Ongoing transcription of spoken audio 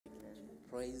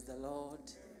Praise the Lord.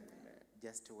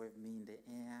 Just wave me in the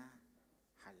air.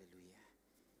 Hallelujah.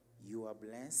 You are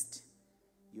blessed.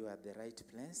 You are at the right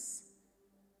place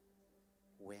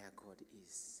where God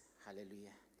is.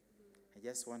 Hallelujah. I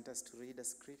just want us to read a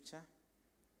scripture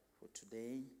for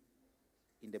today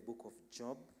in the book of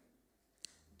Job.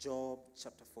 Job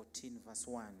chapter 14 verse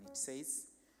 1. It says,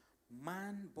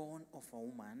 man born of a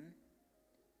woman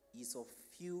is of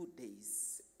few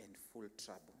days and full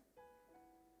trouble.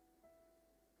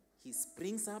 He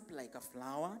springs up like a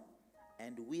flower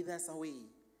and withers away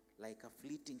like a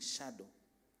fleeting shadow.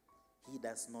 He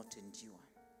does not endure.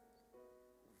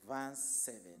 Verse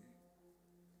 7.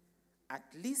 At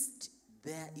least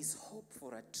there is hope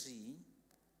for a tree.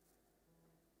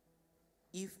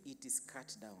 If it is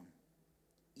cut down,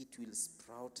 it will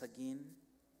sprout again,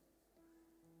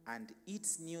 and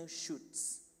its new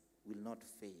shoots will not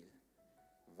fail.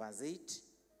 Verse 8.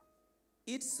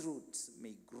 Its roots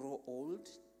may grow old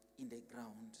in the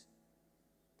ground,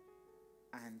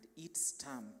 and its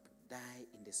stump die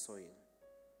in the soil.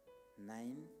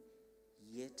 9.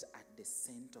 Yet at the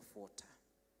scent of water,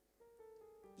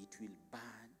 it will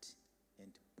bud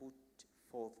and put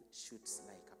forth shoots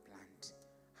like a plant.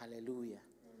 Hallelujah.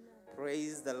 Amen.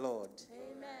 Praise the Lord.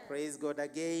 Amen. Praise God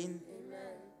again.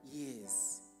 Amen.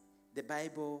 Yes, the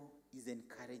Bible is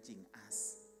encouraging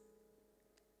us.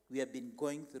 We have been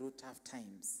going through tough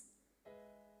times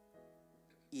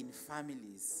in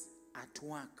families, at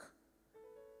work.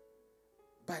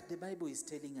 But the Bible is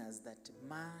telling us that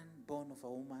man born of a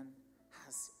woman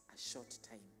has a short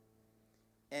time.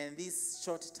 And this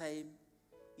short time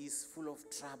is full of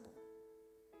trouble.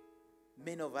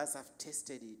 Many of us have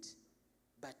tested it,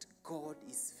 but God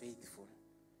is faithful.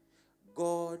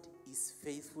 God is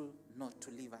faithful not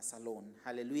to leave us alone.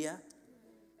 Hallelujah.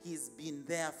 He's been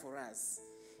there for us.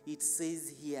 It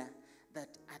says here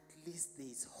that at least there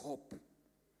is hope.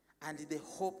 And the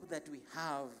hope that we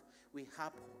have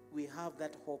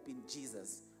that hope in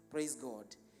Jesus. Praise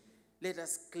God. Let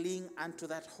us cling unto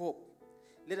that hope.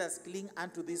 Let us cling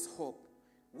unto this hope.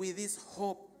 With this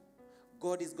hope,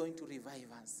 God is going to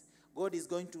revive us. God is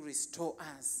going to restore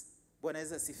us. Bwana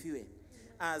Yesu asifiwe.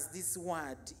 As this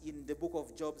word in the book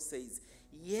of Job says,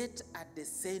 yet at the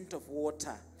scent of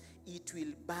water, it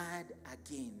will bud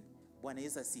again. Bwana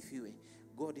Yesu asifiwe.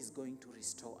 God is going to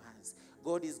restore us.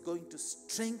 God is going to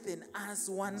strengthen us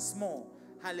once more.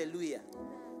 Hallelujah.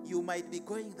 You might be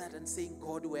going that and saying,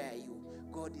 God, where are you?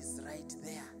 God is right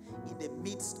there in the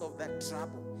midst of that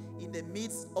trouble, in the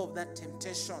midst of that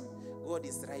temptation. God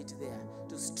is right there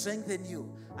to strengthen you,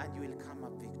 and you will come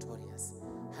up victorious.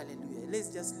 Hallelujah. Let's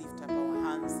just lift up our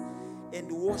hands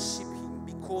and worship him,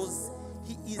 because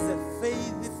he is a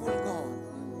faithful God.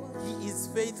 He is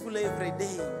faithful every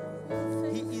day.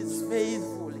 He is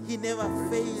faithful. He never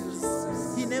fails.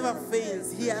 He never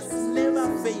fails. He has never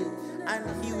failed. And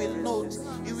he will not.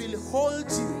 He will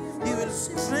hold you. He will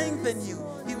strengthen you.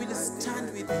 He will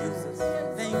stand with you.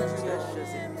 Thank you, Lord.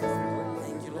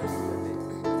 Thank you, Lord.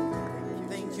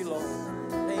 Thank you, Lord.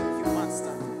 Thank you,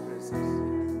 Master.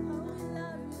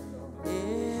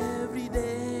 Every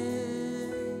day,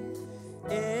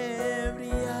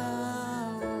 every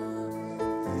hour,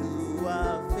 you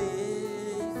are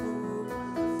faithful,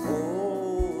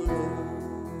 oh Lord.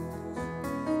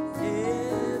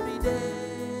 Every day,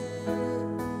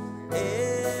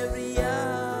 every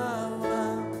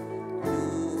hour,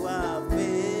 you are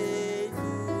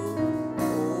faithful,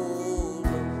 oh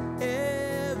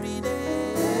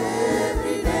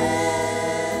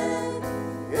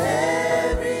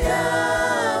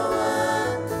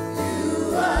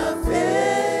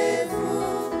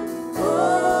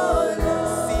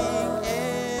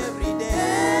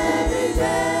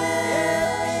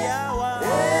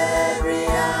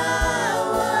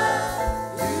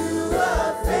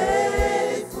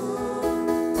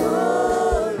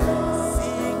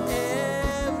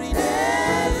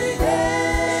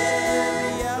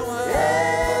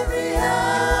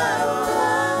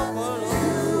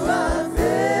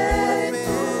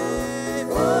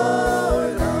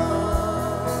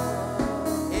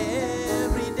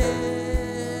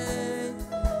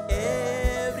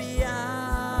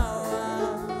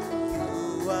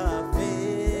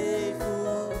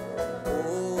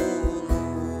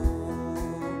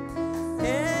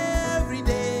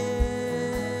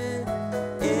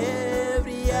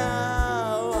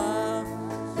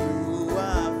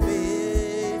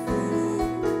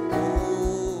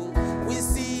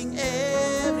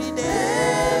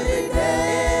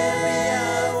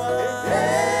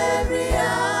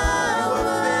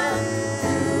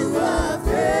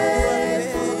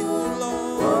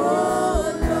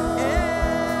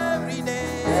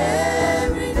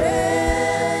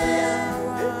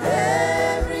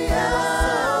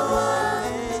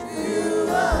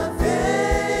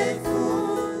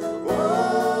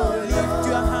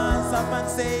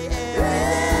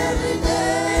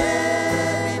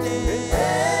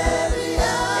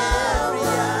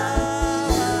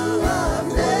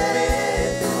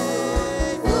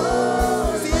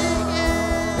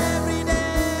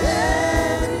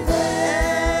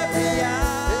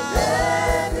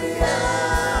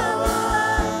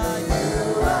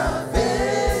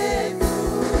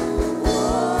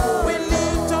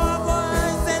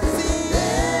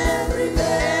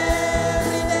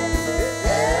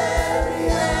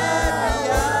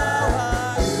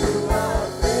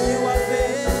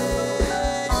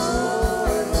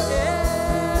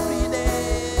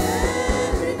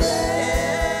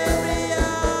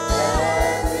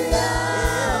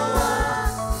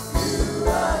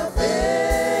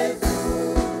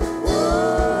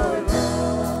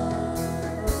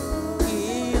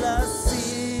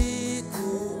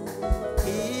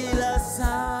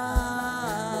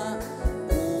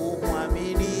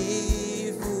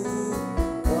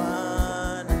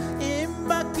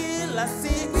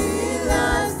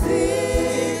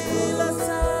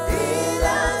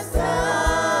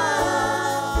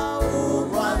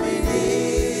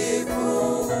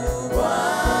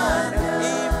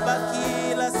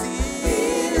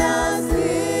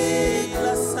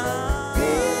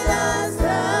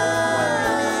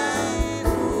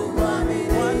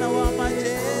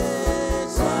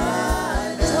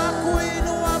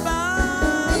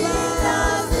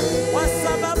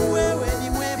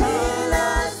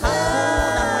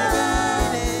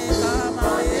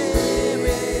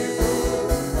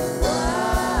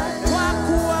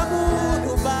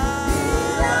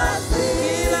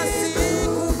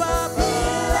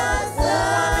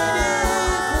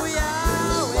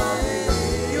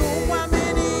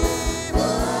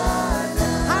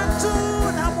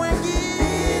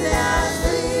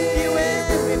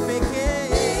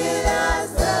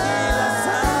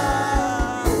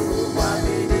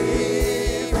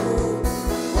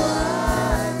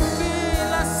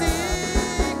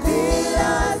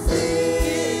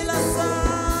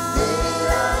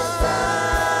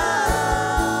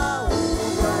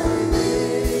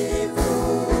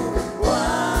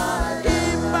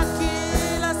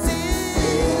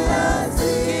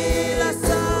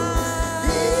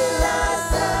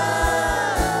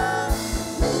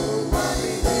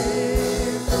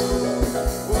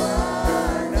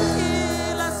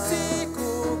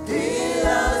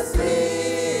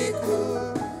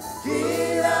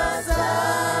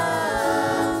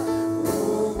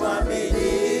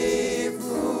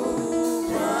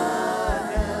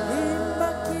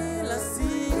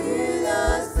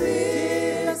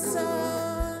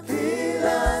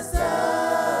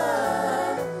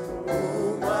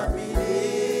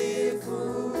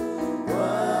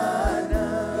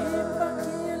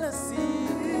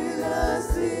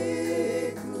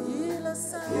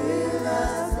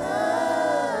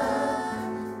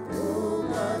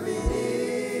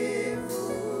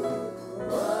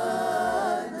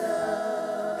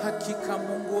Hakika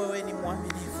Mungu wewe ni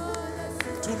mwaminifu.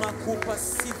 Tunakupa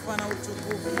sifa na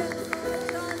utukufu.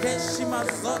 Heshima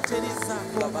zote ni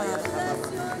zako Baba.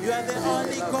 You are the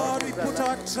only God we put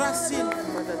our trust in.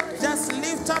 Just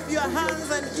lift up your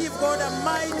hands and give God a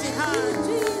mighty hand.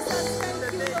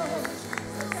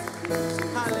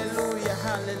 Hallelujah,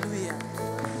 hallelujah.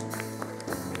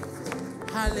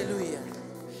 Hallelujah.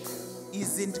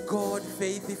 Isn't God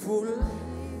faithful?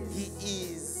 He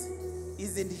is.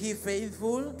 Isn't He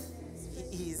faithful?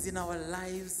 He is in our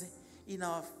lives, in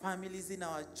our families, in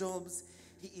our jobs.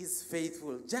 He is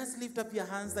faithful. Just lift up your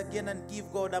hands again and give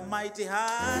God a mighty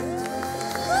hand.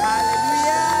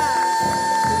 Hallelujah.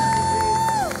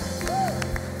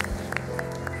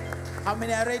 How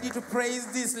many are ready to praise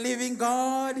this living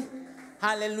God?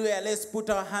 Hallelujah. Let's put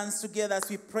our hands together as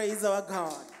we praise our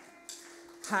God.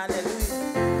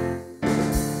 Hallelujah.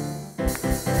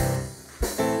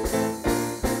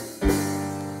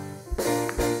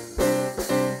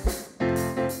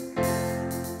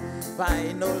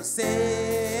 Final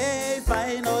say,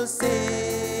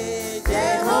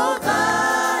 Jehovah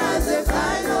has the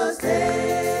final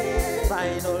say.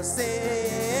 Final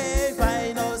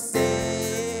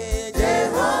say,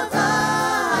 Jehovah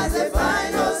has the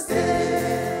final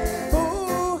say.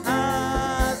 Who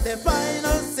has the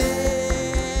final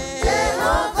say?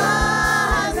 Jehovah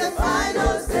has the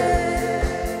final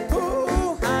say.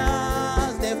 Who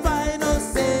has the final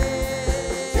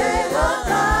say?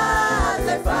 Jehovah has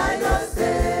the final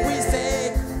say. We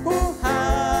say, who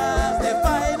has the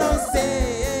final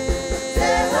say?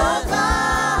 Jehovah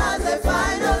has the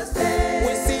final say.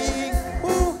 We sing,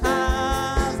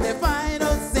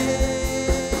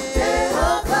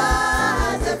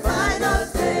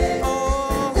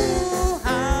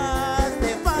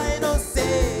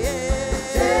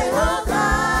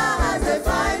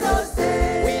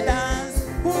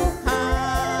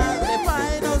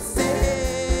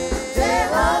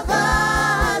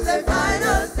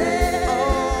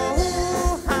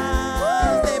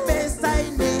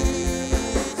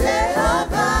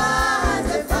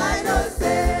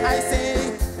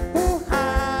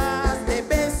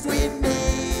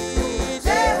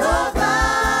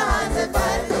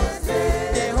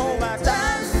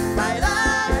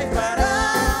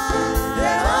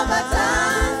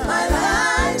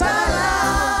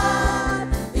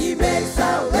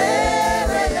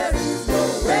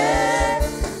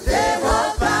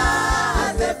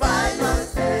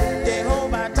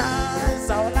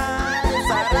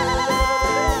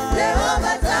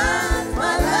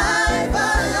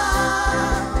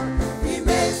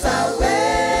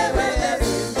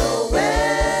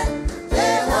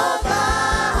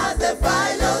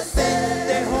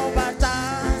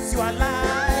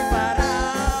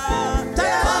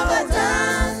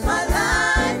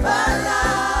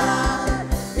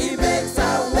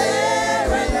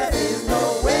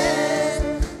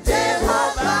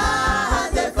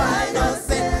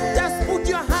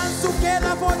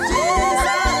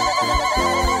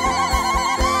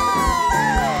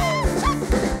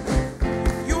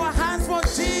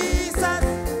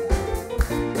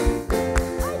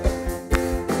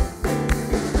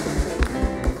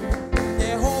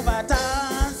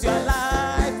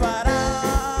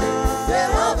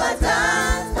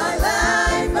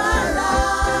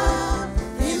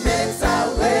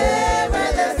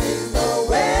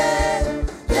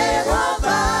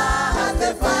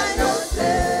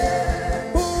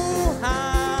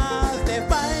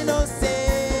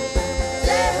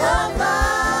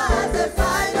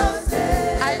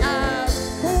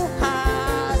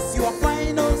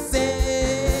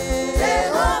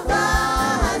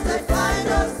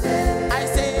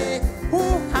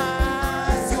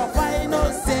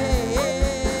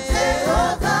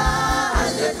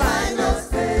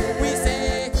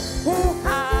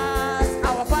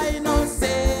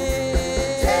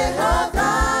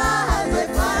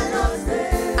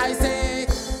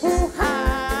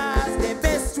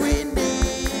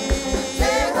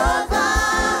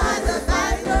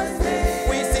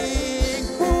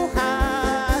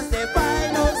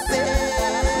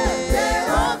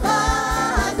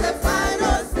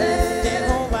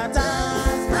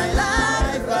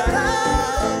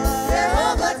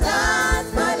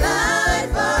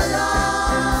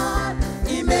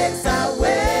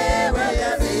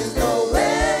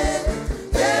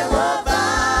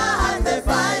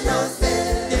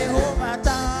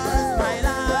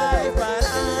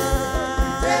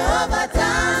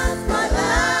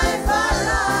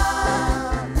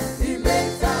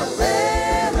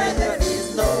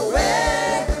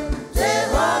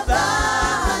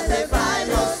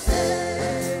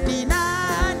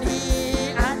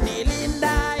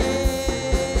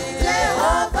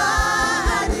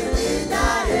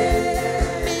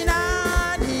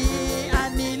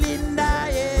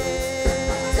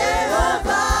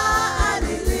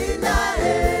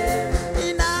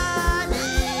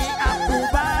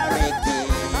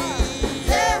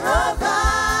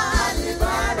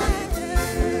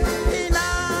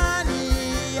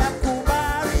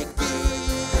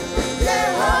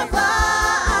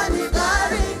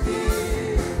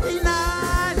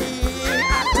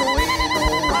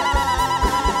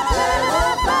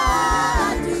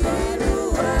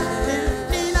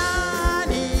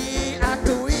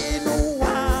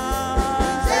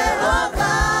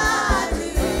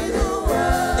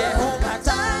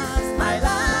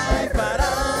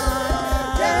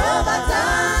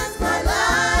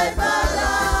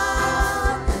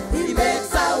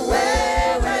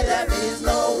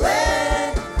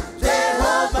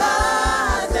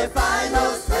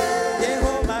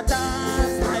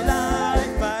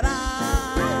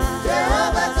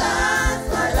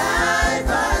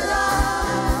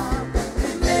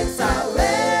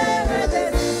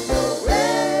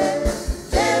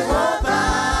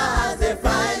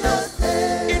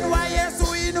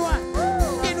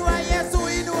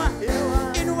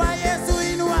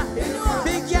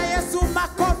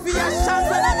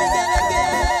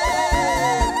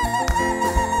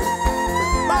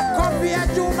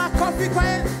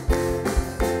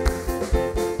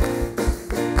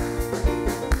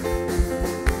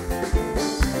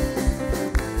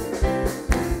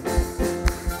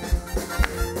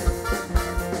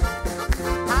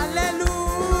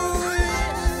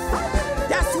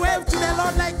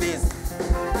 Lord like this.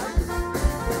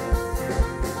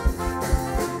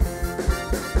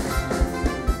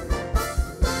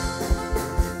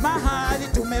 Mahali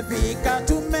tumefika,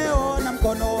 tumeona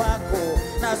mkono wako,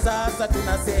 na sasa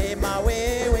tunasema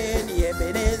wewe ni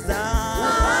Ebeneza.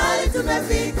 Mahali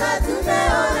tumefika,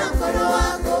 tumeona mkono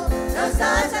wako, na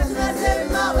sasa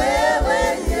tunasema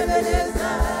wewe ni Ebeneza.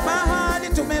 Mahali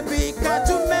tumefika,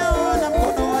 tumeona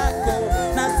mkono wako,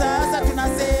 na sasa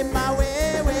tunasema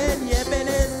wewe ni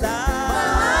Ebeneza.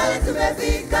 Mahali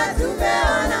tumefika,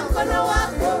 tumeona mkono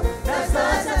wako, na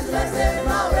sasa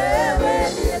tunasema wewe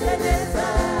ni Ebeneza.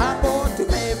 Hapo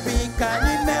tumefika,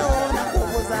 nimeona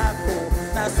nguvu zako,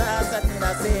 na sasa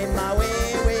tunasema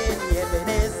wewe ni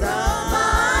Ebeneza.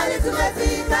 Mahali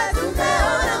tumefika,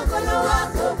 tumeona mkono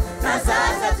wako, na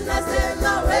sasa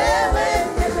tunasema wewe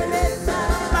ni Ebeneza.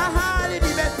 Mahali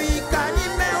nimefika,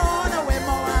 nimeona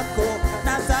wema wako,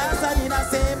 na sasa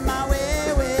ninasema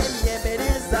wewe ni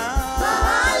Ebeneza.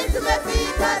 Mahali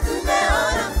tumefika,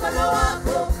 tumeona mkono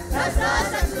wako, na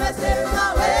sasa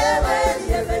tunasema wewe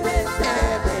ni Ebeneza.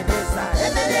 Ebeneza,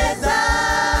 Ebeneza,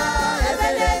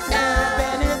 Ebeneza,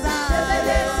 Ebeneza,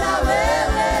 Ebeneza,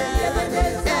 wewe ni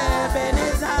Ebeneza.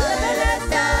 Ebeneza,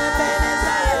 Ebeneza,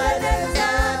 Ebeneza,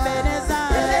 Ebeneza,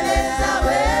 Ebeneza,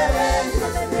 wewe ni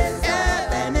Ebeneza.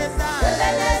 Ebeneza,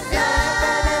 Ebeneza,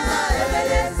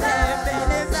 Ebeneza,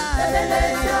 Ebeneza,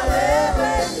 Ebeneza,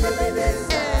 wewe ni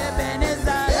Ebeneza.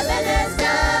 Ebeneza, Ebeneza,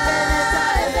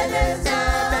 Ebeneza,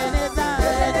 Ebeneza,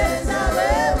 Ebeneza,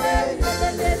 wewe ni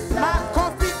Ebeneza.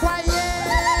 makofi kwa Yesu.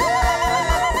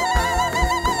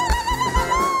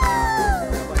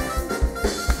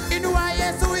 Inua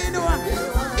Yesu, inua.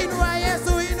 Inua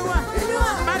Yesu, inua.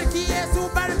 Bariki Yesu,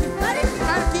 bariki.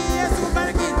 Bariki Yesu,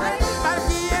 bariki.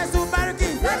 Bariki Yesu, bariki.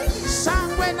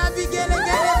 Shangwe na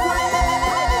vigelegele kwa Yesu.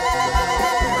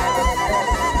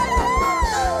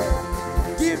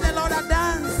 Give the Lord a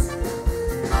dance.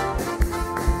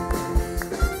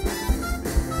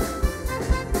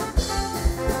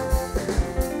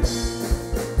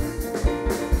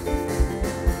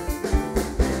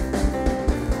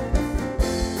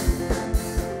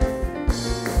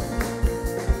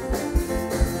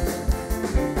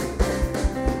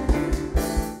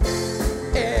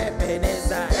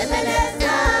 Ebeneza,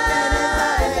 Ebeneza,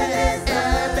 Ebeneza,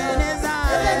 Ebeneza,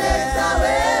 Ebeneza,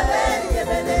 wewe ni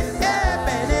Ebeneza.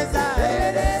 Ebeneza,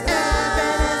 Ebeneza,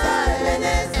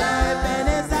 Ebeneza,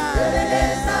 Ebeneza,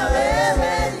 Ebeneza,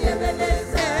 wewe ni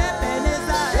Ebeneza.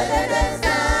 Ebeneza,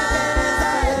 Ebeneza,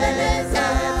 Ebeneza,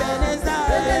 Ebeneza,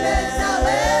 Ebeneza,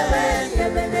 wewe ni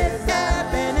Ebeneza.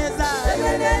 Ebeneza,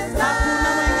 Ebeneza, hakuna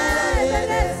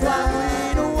mwingine wa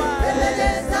kuinua.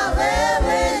 Ebeneza,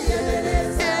 wewe ni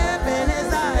Ebeneza.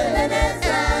 Ebeneza,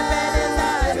 Ebeneza,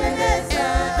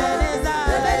 Ebeneza,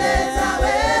 Ebeneza,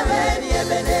 wewe ni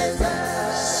Ebeneza.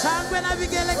 shangwe na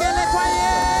vigelegele kwa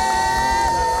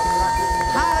Yesu.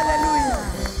 Hallelujah.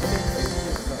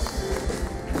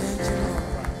 Thank you, Lord.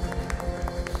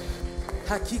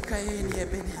 Hakika yeye ni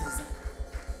Ebeneza.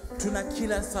 Tuna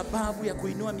kila sababu ya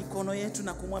kuinua mikono yetu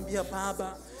na kumwambia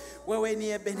Baba, wewe ni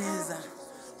Ebeneza.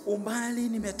 Umbali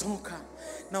nimetoka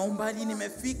na umbali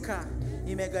nimefika,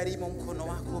 nimegharimu mkono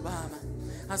wako Baba.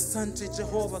 Asante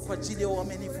Jehova kwa ajili ya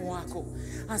uaminifu wako.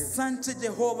 Asante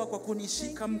Jehova kwa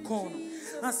kunishika mkono.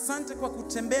 Asante kwa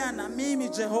kutembea na mimi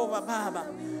Jehova Baba.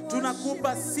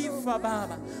 Tunakupa sifa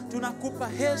Baba, tunakupa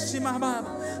heshima Baba,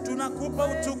 tunakupa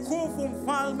utukufu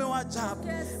mfalme wa ajabu,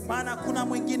 maana kuna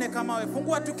mwingine kama wewe.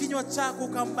 Fungua tu kinywa chako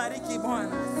ukambariki Bwana,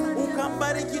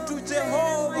 ukambariki tu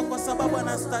Jehova, kwa sababu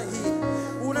anastahili.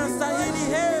 Unastahili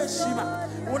heshima,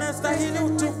 unastahili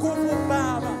utukufu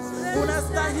Baba,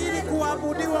 unastahili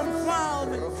kuabudiwa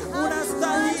mfalme,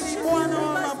 unastahili Bwana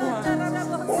wa mabwana,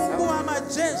 Mungu wa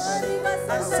majeshi.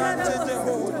 Asante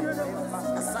Jehova,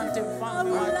 asante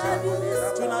mfalme wa ajabu.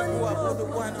 Tunakuabudu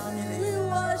Bwana wa milele,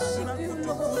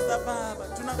 tunakutukuza Baba,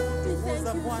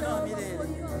 tunakutukuza Bwana wa milele.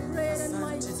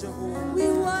 Asante Jehova. We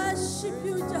worship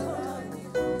you, Jehovah.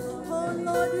 Oh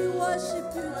Lord, we worship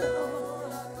you, Jehovah.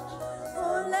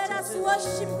 Oh, let us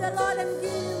worship the Lord and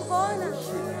give him honor.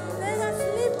 Let us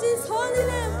lift his holy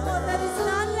name, for there is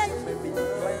none like him.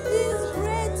 He is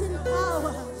great in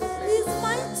power. He is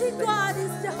mighty God,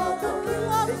 is Jehovah,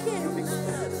 King of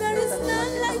kings. There is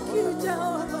none like you,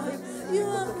 Jehovah. You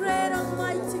are great and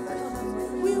mighty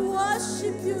God. We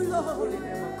worship you, Lord.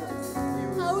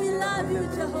 How we love you,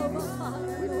 Jehovah,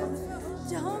 Father, Lord.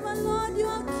 Jehovah, Lord, you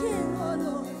are King, oh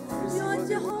Lord. You are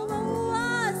Jehovah who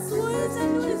was, who is,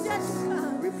 and who is yet to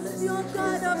come. You are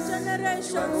God of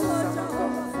generations, oh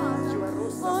Jehovah, Father.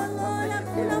 Oh Lord,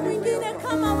 hakuna mwingine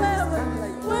kama wewe.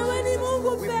 Wewe ni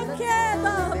Mungu pekee,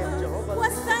 Baba.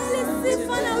 Wastahili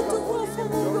sifa na utukufu,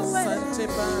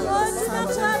 Asante Baba, Oh,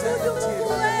 asante tunakuabudu Mungu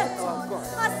Mtakatifu. wetu.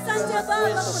 Asante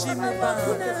Baba kwa sababu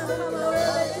hakuna kama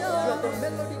wewe Jehova.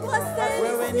 Wastahili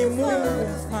Wewe ni sifa. Mungu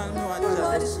mfalme wa We ajabu.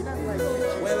 worship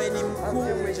you. Wewe ni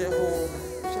mkuu Jehova.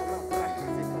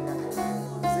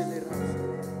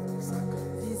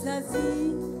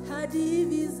 Vizazi hadi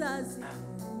vizazi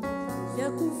vya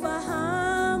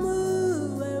kufahamu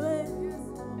wewe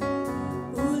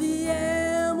uliye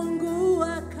Mungu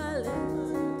wa kale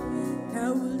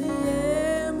na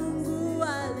uliye Mungu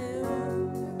wa leo.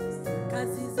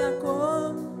 Kazi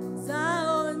zako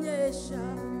zaonyesha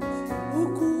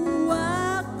ukuu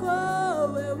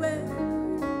wako wewe.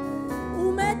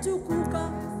 Umetukuka,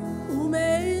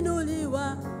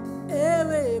 umeinuliwa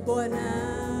ewe Bwana.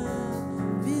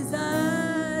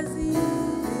 Vizazi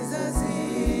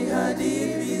hadi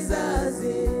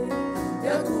vizazi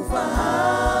vya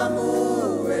kufahamu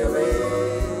wewe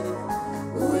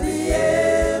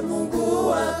uliye Mungu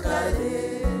wa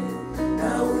kale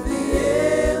na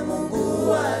uliye Mungu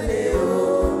wa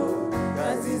leo.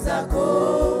 Kazi zako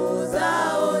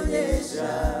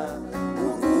zaonyesha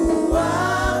ukuu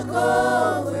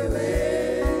wako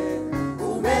wewe.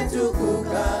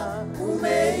 Umetukuka,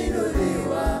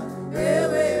 umeinuliwa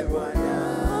wewe Bwana.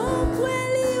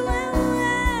 Kweli wewe,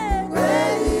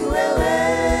 kweli wewe,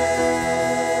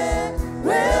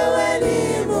 wewe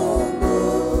ni Mungu.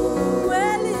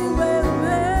 Kweli wewe,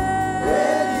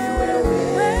 kweli wewe,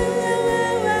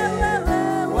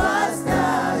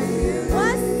 wastahili,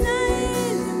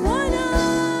 wastahili Bwana.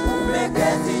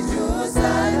 Umeketi juu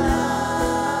sana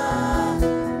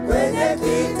kwenye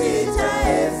kiti cha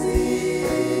enzi,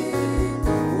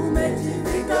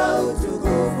 umejivika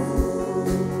utukufu.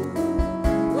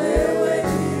 Wewe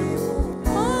ni Mungu.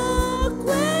 Oh,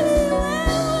 kweli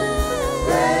wewe,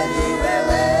 kweli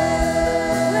wewe,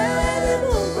 wewe ni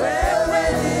Mungu. Wewe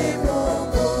ni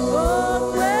Mungu.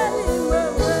 Oh, kweli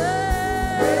wewe,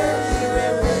 kweli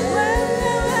wewe,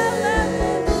 wewe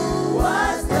Mungu.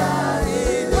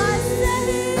 Wastahili,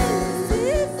 wastahili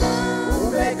sifa.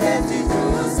 Umeketi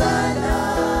juu sana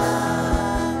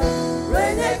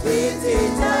kwenye kiti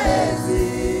cha enzi,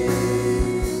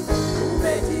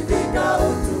 umejivika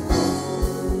utukufu.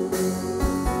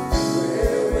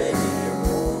 Wewe ni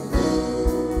Mungu.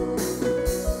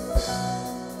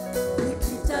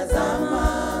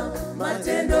 Nikitazama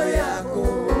matendo yako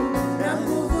na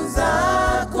nguvu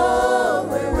zako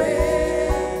wewe,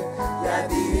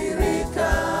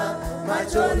 yadhihirika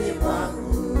machoni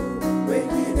mwangu.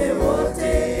 Wengine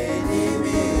wote ni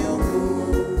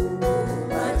miungu.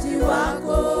 Umati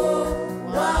wako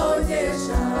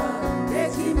waonyesha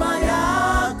hekima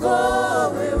yako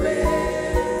wewe.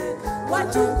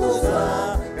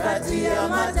 Watukuzwa kati ya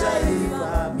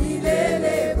mataifa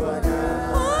milele Bwana.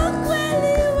 Oh,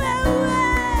 kweli wewe,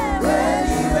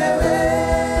 kweli wewe,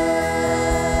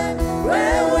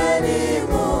 wewe ni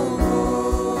Mungu.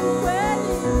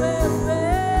 Kweli wewe,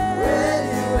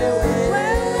 kweli wewe,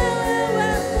 wewe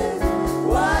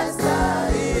Mungu.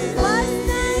 Wastahili,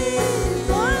 wastahili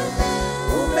Bwana.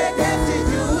 Umeketi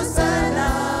juu sana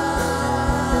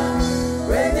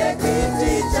kwenye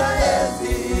kiti cha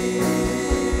enzi,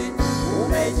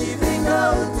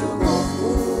 umejivika utukufu.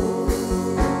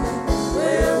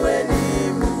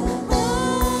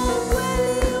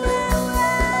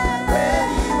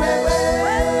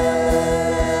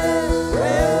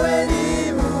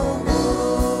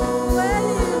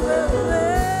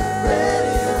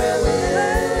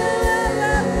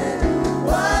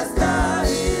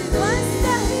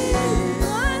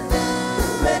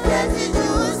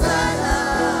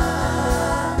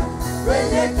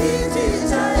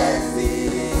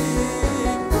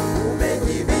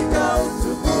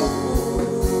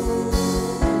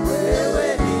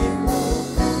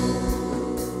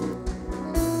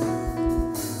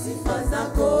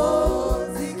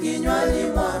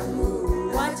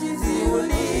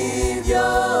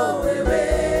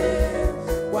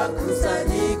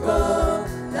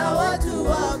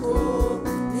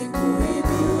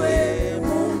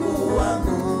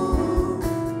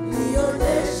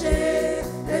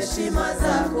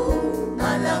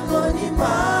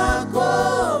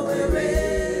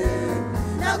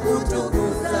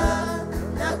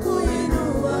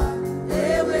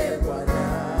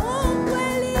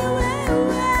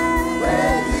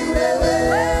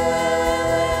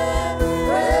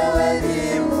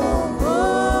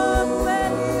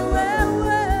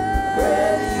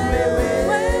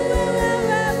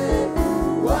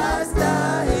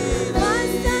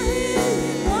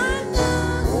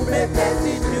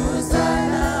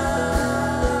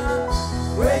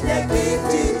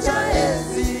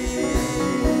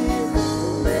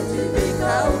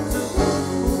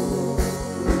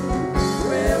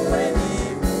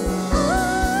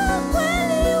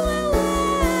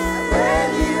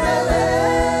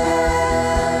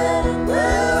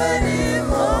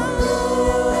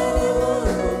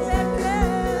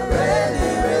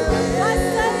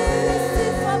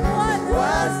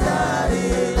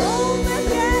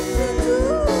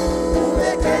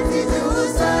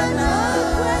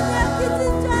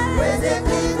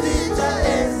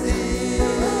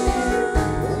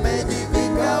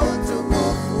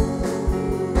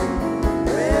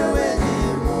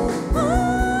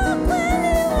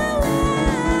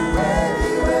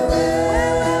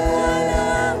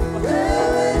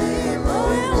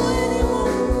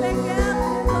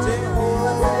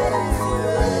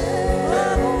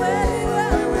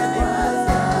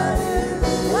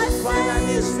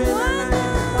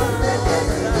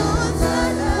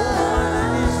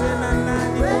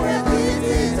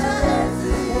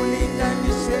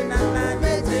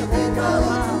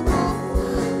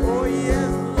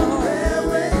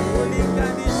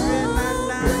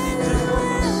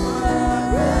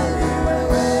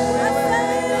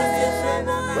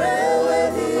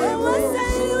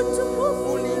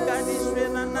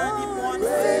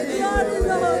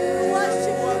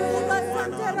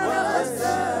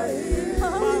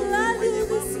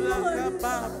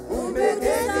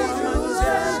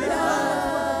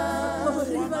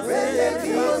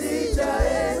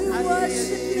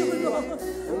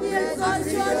 We exalt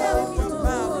your name, King of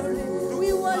glory. We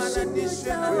worship you,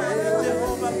 Jehovah.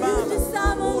 You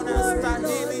deserve all glory, Lord.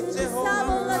 You deserve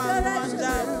all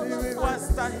adoration,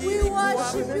 we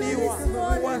worship you this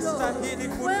morning, Lord.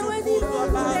 Wewe ni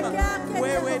Mungu peke yake,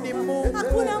 Jehova.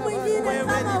 Hakuna mwingine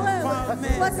kama wewe.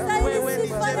 Wastahili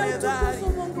sifa na utukufu,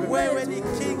 Mungu wetu.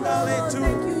 Oh,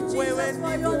 thank you, Jesus,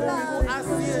 for your love.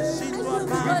 Thank you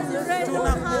because you reign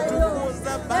on high, Lord.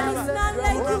 There is none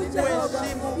like you, Jehovah.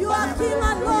 You are King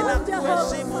and Lord,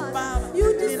 Jehovah. You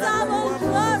deserve all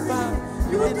glory.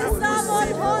 You deserve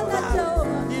all honor,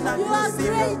 Jehovah. You are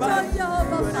great, oh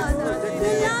Jehovah, Father.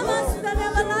 You love us with an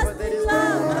everlasting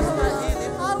love, Lord.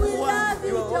 Oh, we love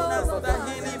you, Jehovah.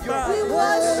 We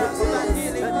worship you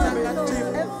this morning, Lord.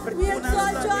 We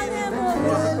exalt your name, oh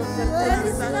God. There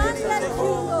is none like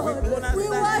you, Lord. We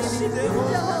worship you,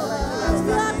 Jehovah.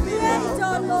 You are great,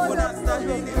 oh Lord of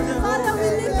glory. Father, we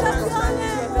lift up your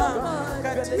name, oh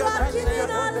God. You are King in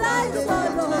our lives, oh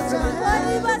Lord.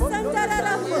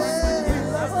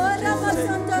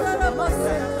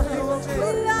 We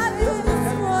love you this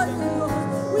morning, Lord.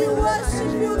 We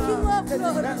worship you, King of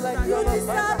glory. You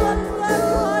deserve all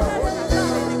glory, honor, and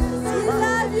love. We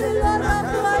love you, Lord of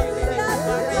glory. We love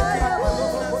you, Lord of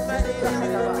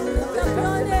glory. Lift up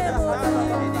your name, oh God.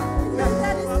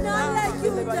 There is none like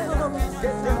you, Jehovah.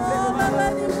 Oh, Baba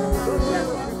ni Mungu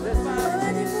Jehovah. Baba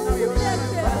ni Mungu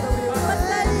pekee.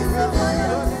 Wastahili sifa na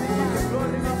utukufu.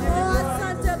 Oh,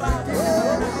 asante Baba.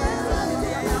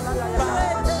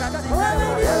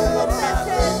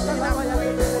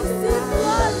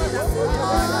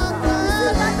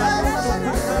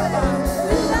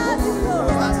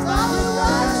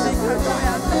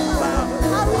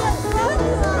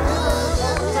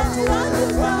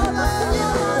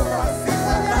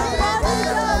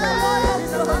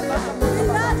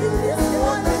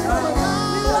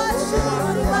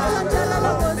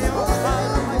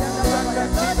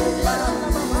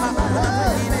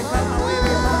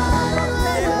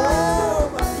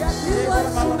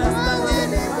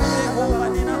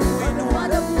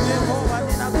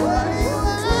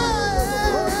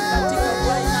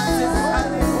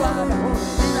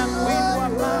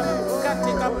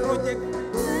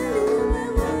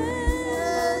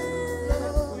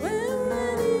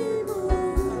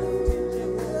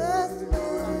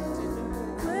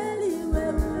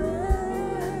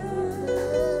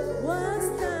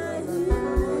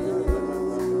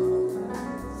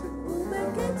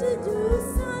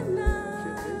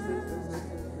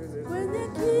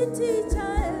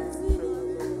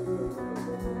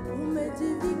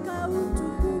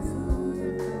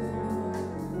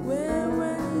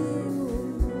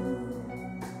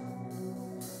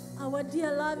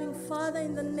 Dear loving Father,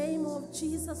 in the name of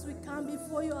Jesus, we come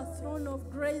before your throne of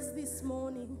grace this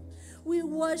morning. We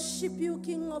worship you,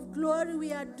 King of glory.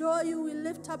 We adore you. We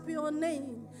lift up your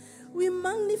name. We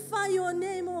magnify your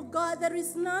name, oh God. There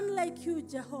is none like you,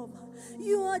 Jehovah.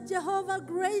 You are Jehovah,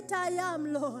 great I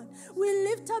am, Lord. We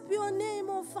lift up your name,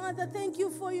 oh Father. Thank you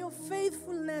for your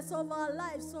faithfulness of our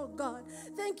lives, oh God.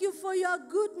 Thank you for your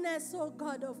goodness, oh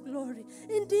God of glory.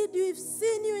 Indeed, we've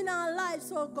seen you in our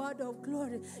lives, oh God of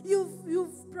glory.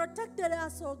 You've protected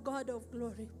us, oh God of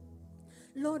glory.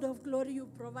 Lord of glory, you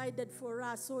provided for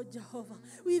us, oh Jehovah.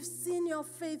 We've seen your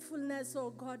faithfulness,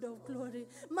 oh God of glory.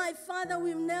 My Father,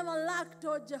 we've never lacked,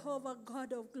 oh Jehovah,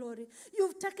 God of glory.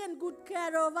 You've taken good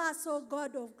care of us, oh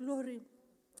God of glory.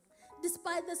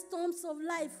 Despite the storms of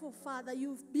life, oh Father,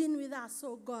 you've been with us,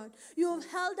 oh God. You've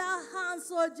held our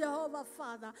hands, oh Jehovah,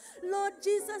 Father. Lord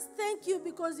Jesus, thank you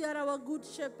because you are our good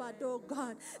shepherd, oh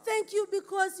God. Thank you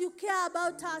because you care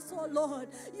about us, oh Lord.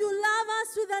 You love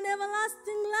us with an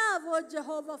everlasting love, oh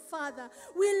Jehovah, Father.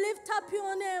 We lift up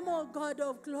your name, oh God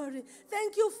of glory.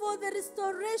 Thank you for the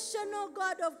restoration, oh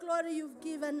God of glory, you've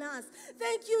given us.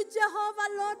 Thank you, Jehovah,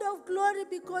 Lord of glory,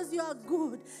 because you are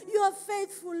good. You are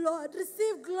faithful, Lord.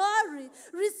 Receive glory.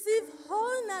 Receive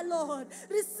honor, Lord.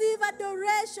 Receive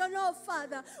adoration, oh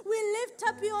Father. We lift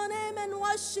up your name and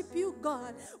worship you,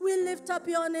 God. We lift up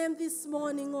your name this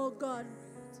morning, oh God.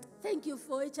 Thank you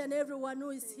for each and every one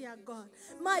who is here, God.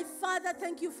 My Father,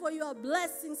 thank you for your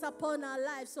blessings upon our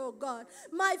lives, oh God.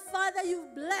 My Father,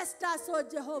 you've blessed us, oh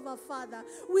Jehovah, Father.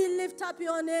 We lift up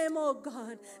your name, oh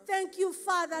God. Thank you,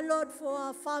 Father, Lord, for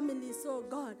our families, oh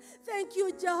God. Thank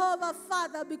you, Jehovah,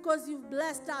 Father, because you've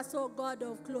blessed us, oh God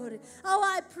of glory. Oh,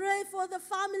 I pray for the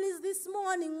families this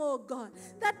morning, oh God,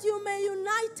 that you may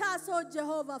unite us, oh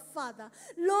Jehovah, Father.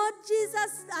 Lord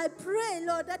Jesus, I pray,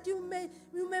 Lord, that you may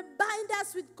bind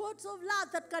us with cords of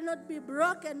love that cannot be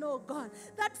broken, oh God.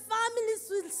 That families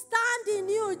will stand in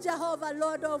you, Jehovah,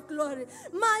 Lord of glory.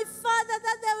 My Father,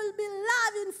 that there will be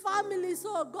love in families,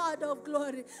 oh God of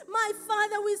glory. My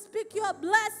Father, we speak your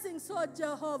blessings, oh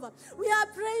Jehovah. We are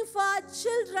praying for our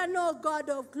children, oh God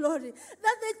of glory,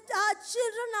 that our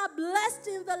children are blessed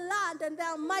in the land and they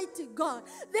are mighty God.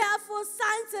 They are for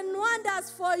signs and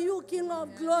wonders for you, King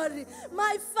of glory.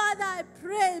 My Father, I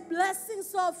pray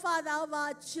blessings, oh Father, of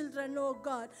our children, oh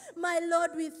God. My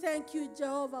Lord, we thank you,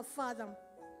 Jehovah, Father.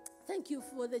 Thank you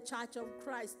for the church of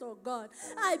Christ, oh God.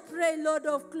 I pray, Lord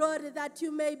of glory, that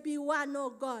you may be one,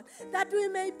 oh God. That we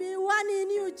may be one in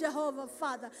you, Jehovah,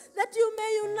 Father. That you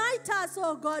may unite us,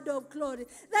 oh God of glory.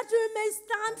 That we may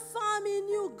stand firm in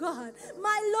you, God.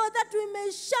 My Lord, that we may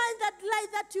shine that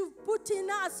light that you've put in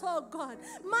us, oh God.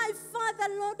 My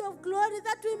Father, Lord of glory,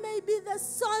 that we may be the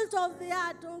salt of the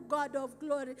earth, oh God of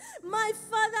glory. My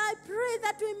Father, I pray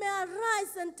that we may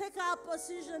arise and take our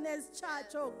position as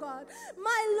church, oh God.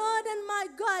 My Lord, and my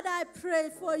God, I pray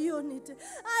for unity.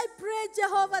 I pray,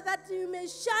 Jehovah, that you may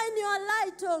shine your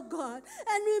light, oh God,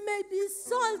 and we may be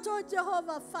salt, oh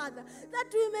Jehovah, Father, that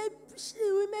we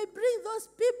may bring those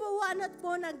people who are not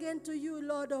born again to you,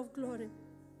 Lord of glory.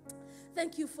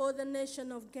 Thank you for the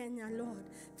nation of Kenya, Lord.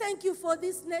 Thank you for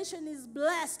this nation is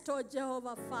blessed, oh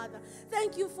Jehovah, Father.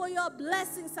 Thank you for your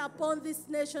blessings upon this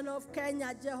nation of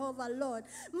Kenya, Jehovah, Lord.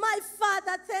 My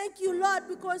Father, thank you, Lord,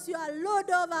 because you are Lord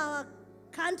of our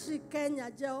country, Kenya,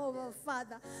 Jehovah,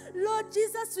 Father. Lord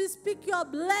Jesus, we speak your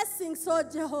blessings, oh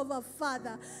Jehovah,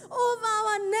 Father, over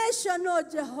our nation, oh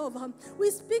Jehovah. We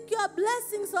speak your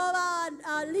blessings over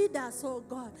our leaders, oh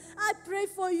God. I pray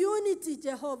for unity,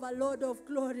 Jehovah, Lord of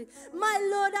glory. My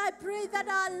Lord, I pray that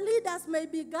our leaders may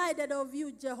be guided of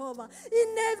you, Jehovah,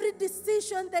 in every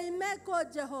decision they make, oh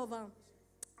Jehovah.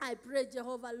 I pray,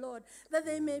 Jehovah, Lord, that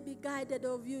they may be guided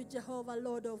of you, Jehovah,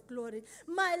 Lord of glory.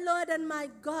 My Lord and my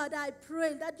God, I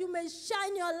pray that you may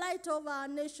shine your light over our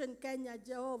nation, Kenya,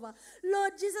 Jehovah.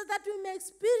 Lord Jesus, that we may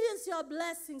experience your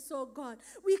blessings, oh God.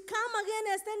 We come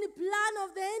against any plan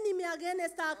of the enemy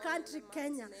against our country,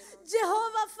 Kenya.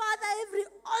 Jehovah, Father, every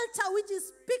altar which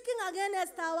is speaking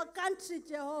against our country,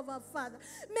 Jehovah, Father,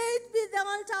 may it be the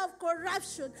altar of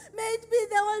corruption. May it be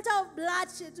the altar of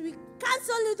bloodshed. We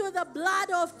cancel it with the blood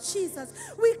of Jesus.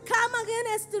 We come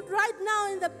against it right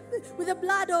now with the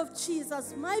blood of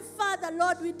Jesus. My Father,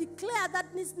 Lord, we declare that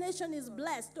this nation is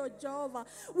blessed, oh Jehovah.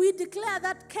 We declare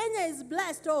that Kenya is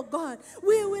blessed, oh God.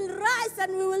 We will rise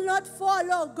and we will not fall,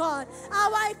 oh God.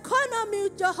 Our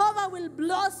economy, Jehovah, will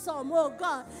blossom, oh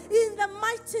God. In the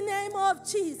mighty name of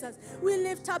Jesus, we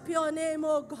lift up your name,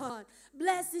 oh God.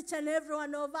 Bless each and every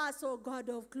one of us, oh God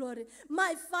of glory.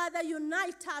 My Father,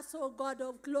 unite us, oh God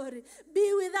of glory.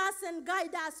 Be with us and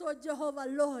guide us, oh Jehovah,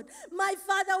 Lord. My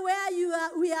Father, where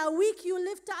we are weak, you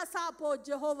lift us up, oh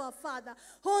Jehovah, Father.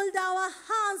 Hold our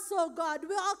hands, oh God.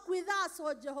 Walk with us,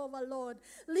 oh Jehovah, Lord.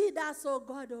 Lead us, oh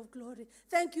God of glory.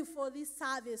 Thank you for this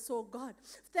service, oh God.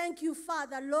 Thank you,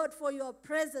 Father, Lord, for your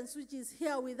presence which is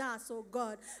here with us, oh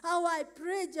God. How I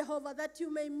pray, Jehovah, that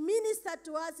you may minister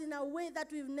to us in a way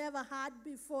that we've never had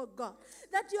before, God.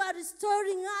 That you are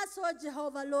restoring us, oh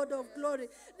Jehovah, Lord of glory.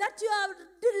 That you are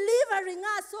delivering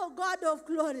us, oh God of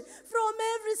glory, from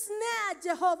every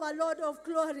snare, Jehovah, Lord of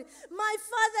glory. My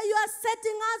Father, you are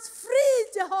setting us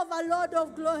free, Jehovah, Lord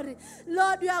of glory.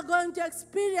 Lord, we are going to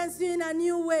experience you in a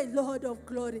new way, Lord of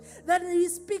glory. That we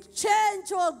speak change,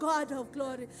 oh God of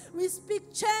glory. We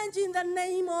speak change in the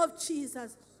name of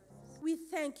Jesus. We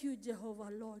thank you,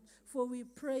 Jehovah, Lord, for we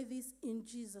pray this in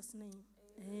Jesus' name.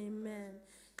 Amen.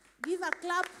 Give a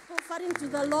clap offering to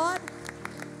the Lord.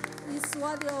 He's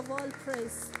worthy of all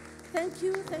praise. Thank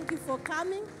you for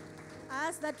coming. I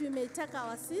ask that we may take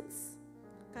our seats.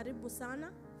 Karibu sana.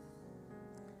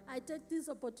 I take this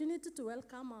opportunity to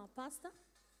welcome our pastor.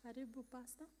 Karibu,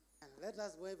 Pastor. And let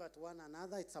us wave at one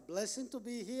another. It's a blessing to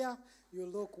be here. You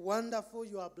look wonderful.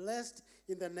 You are blessed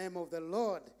in the name of the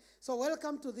Lord. So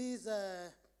welcome to this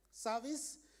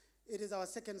service. It is our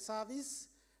second service.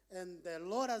 And the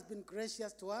Lord has been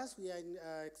gracious to us. We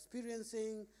are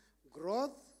experiencing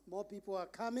growth. More people are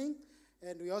coming.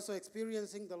 And we're also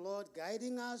experiencing the Lord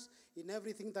guiding us in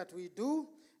everything that we do.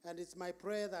 And it's my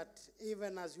prayer that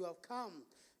even as you have come,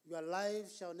 your life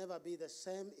shall never be the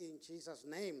same in Jesus'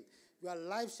 name. Your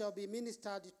life shall be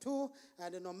ministered to,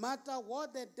 and no matter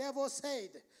what the devil said,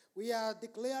 we are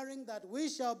declaring that we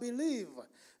shall believe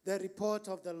the report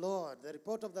of the Lord. The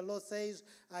report of the Lord says,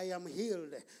 I am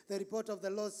healed. The report of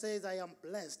the Lord says, I am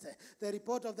blessed. The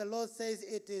report of the Lord says,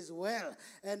 it is well.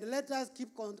 And let us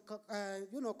keep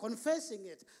confessing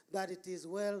it, that it is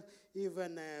well,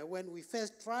 even when we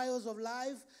face trials of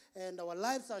life and our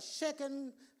lives are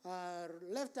shaken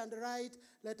left and right.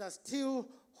 Let us still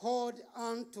hold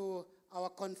on to our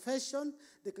confession,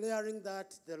 declaring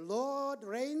that the Lord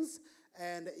reigns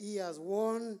and he has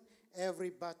won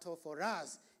every battle for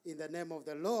us in the name of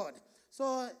the Lord.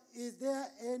 So is there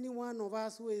any one of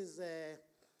us who is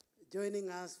joining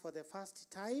us for the first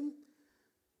time?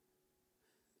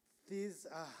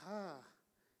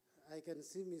 I can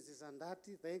see Mrs.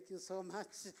 Andati. Thank you so much.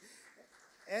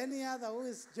 Any other who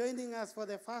is joining us for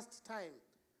the first time?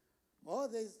 Oh,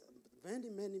 there's many,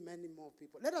 many, many more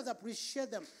people. Let us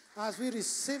appreciate them as we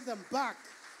receive them back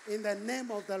in the name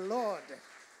of the Lord.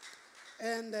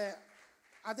 And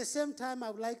at the same time, I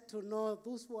would like to know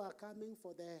those who are coming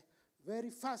for the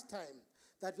very first time,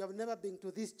 that you have never been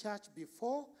to this church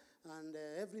before, and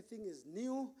everything is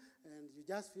new, and you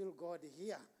just feel God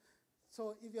here.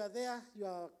 So if you are there, you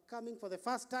are coming for the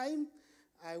first time,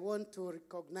 I want to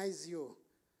recognize you.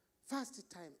 First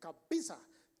time, kabisa.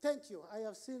 Thank you. I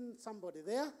have seen somebody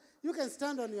there. You can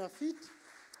stand on your feet.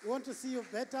 We want to see you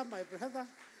better, my brother.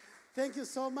 Thank you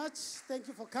so much. Thank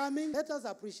you for coming. Let us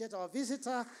appreciate our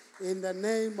visitor in the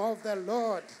name of the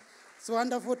Lord. It's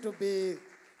wonderful to be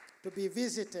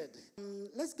visited.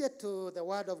 Let's get to the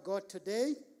word of God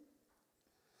today.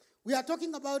 We are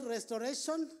talking about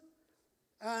restoration,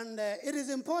 and it is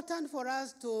important for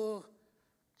us to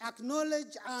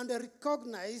acknowledge and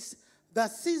recognize the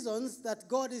seasons that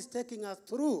God is taking us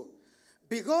through.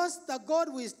 Because the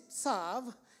God we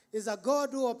serve is a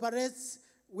God who operates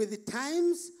with the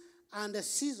times and the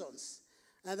seasons.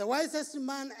 And the wisest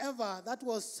man ever, that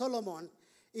was Solomon,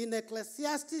 in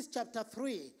Ecclesiastes chapter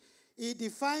 3, he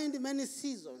defined many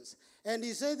seasons. And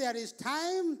he said there is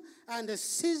time and a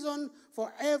season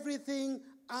for everything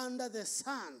under the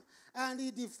sun. And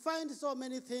he defined so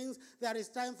many things. There is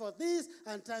time for this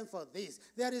and time for this.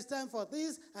 There is time for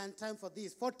this and time for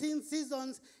this. 14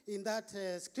 seasons in that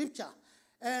scripture.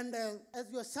 And as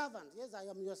your servant, yes, I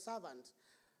am your servant,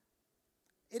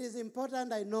 it is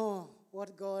important I know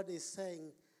what God is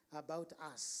saying about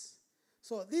us.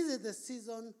 So this is the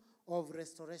season of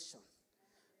restoration.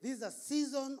 This is a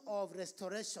season of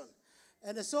restoration.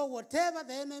 And so whatever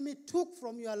the enemy took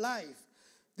from your life,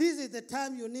 this is the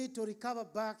time you need to recover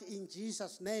back in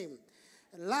Jesus' name.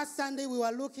 And last Sunday, we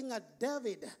were looking at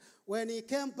David when he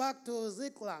came back to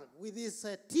Ziklag with his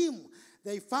team.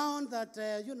 They found that,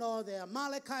 the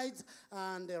Amalekites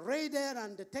and the raided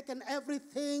and they taken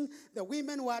everything. The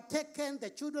women were taken,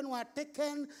 the children were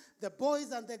taken, the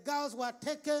boys and the girls were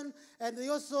taken, and they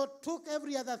also took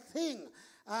every other thing.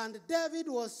 And David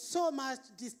was so much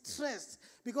distressed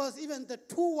because even the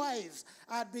 2 wives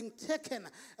had been taken.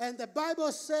 And the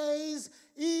Bible says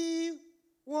he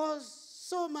was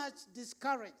so much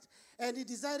discouraged. And he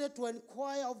decided to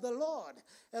inquire of the Lord.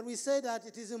 And we say that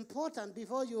it is important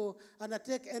before you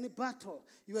undertake any battle,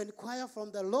 you inquire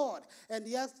from the Lord. And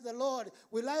he asked the Lord,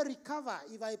 will I recover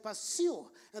if I pursue?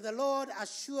 And the Lord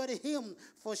assured him,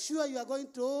 for sure you are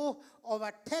going to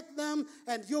overtake them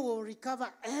and you will recover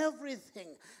everything.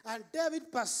 And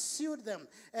David pursued them.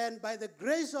 And by the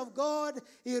grace of God,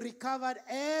 he recovered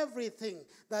everything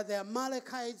that the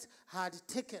Amalekites had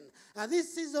taken. And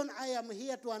this season, I am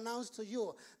here to announce to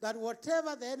you that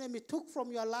whatever the enemy took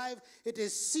from your life, it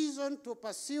is season to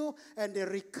pursue and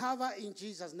recover in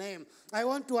Jesus' name. I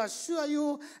want to assure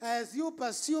you, as you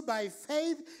pursue by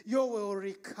faith, you will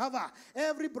recover.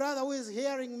 Every brother who is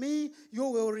hearing me, you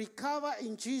will recover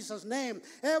in Jesus' name.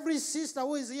 Every sister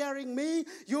who is hearing me,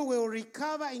 you will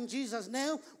recover in Jesus'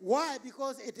 name. Why?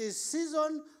 Because it is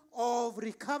season of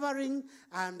recovering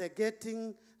and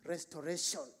getting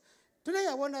restoration. Today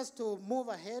I want us to move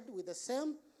ahead with the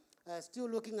same, still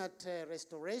looking at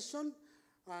restoration.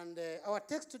 And our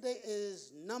text today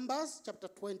is Numbers chapter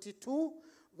 22,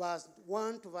 verse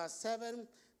 1 to verse 7.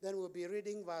 Then we'll be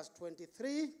reading verse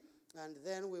 23. And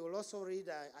then we will also read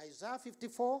Isaiah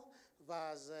 54,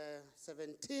 verse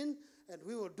 17. And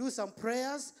we will do some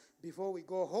prayers before we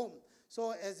go home.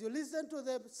 So as you listen to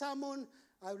the sermon,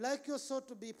 I would like you also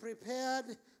to be prepared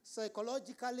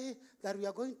psychologically that we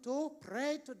are going to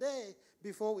pray today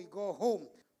before we go home.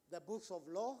 The books of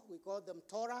law, we call them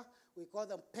Torah, we call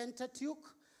them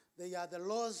Pentateuch. They are the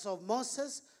laws of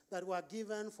Moses that were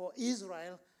given for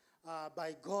Israel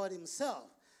by God himself.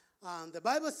 And the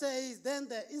Bible says, then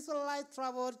the Israelites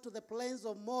traveled to the plains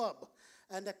of Moab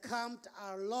and camped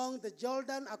along the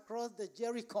Jordan across the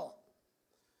Jericho.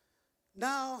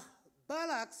 Now,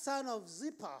 Balak, son of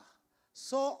Zippor,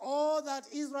 saw all that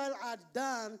Israel had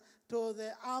done to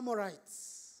the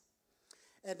Amorites.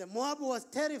 And Moab was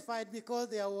terrified because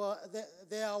there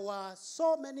were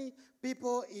so many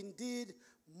people. Indeed,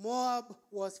 Moab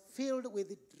was filled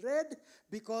with dread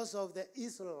because of the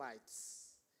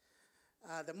Israelites.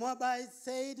 The Moabites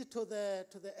said to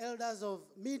the elders of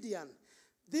Midian,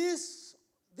 this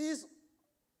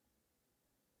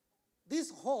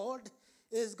horde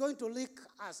is going to lick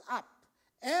us up.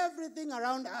 Everything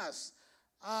around us,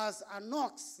 as an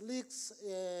ox licks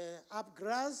up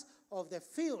grass of the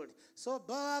field. So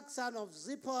Balak, son of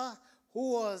Zippor,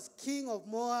 who was king of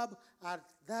Moab at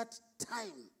that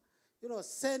time,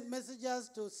 sent messengers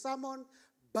to summon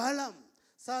Balaam,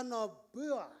 son of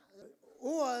Beor,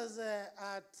 who was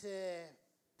at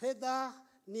Pedar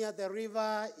near the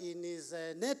river in his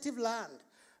native land.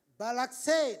 Balak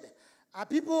said, "A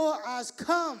people has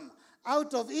come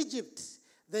out of Egypt.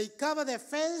 They cover the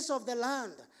face of the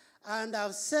land and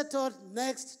have settled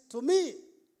next to me.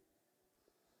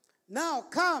 Now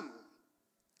come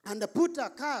and put a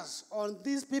curse on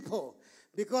these people,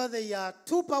 because they are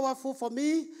too powerful for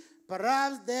me.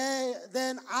 Perhaps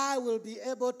then I will be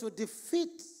able to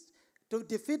defeat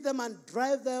them and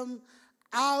drive them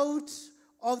out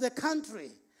of the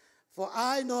country. For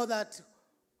I know that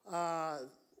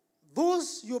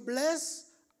those you bless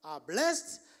are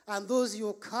blessed, and those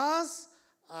you curse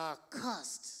are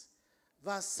cursed."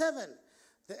 Verse 7,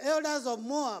 the elders of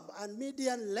Moab and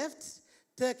Midian left,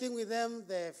 taking with them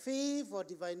the fee for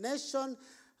divination.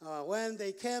 When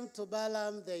they came to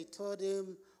Balaam, they told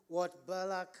him what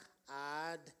Balak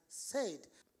had said.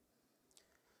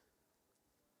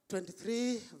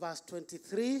 23, verse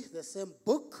 23, the same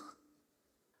book.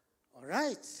 All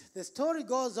right, the story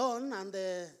goes on, and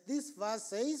this verse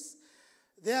says,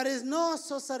 "There is no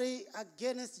sorcery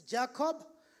against Jacob,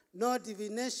 nor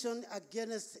divination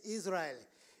against Israel.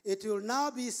 It will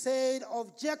now be said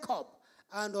of Jacob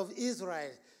and of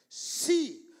Israel,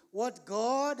 'See what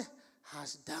God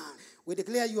has done.' We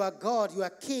declare you are God, you are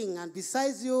King, and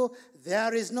besides you,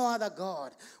 there is no other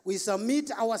God. We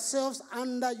submit ourselves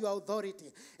under your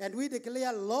authority. And we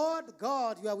declare, Lord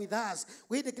God, you are with us.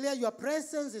 We declare your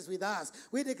presence is with us.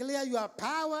 We declare your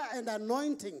power and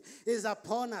anointing is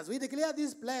upon us. We declare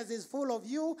this place is full of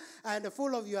you and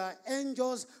full of your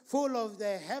angels, full of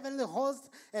the heavenly host.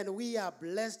 And we are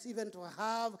blessed even to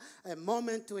have a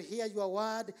moment to hear your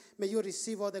word. May you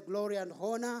receive all the glory and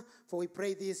honor, for we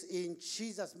pray this in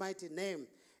Jesus' mighty name.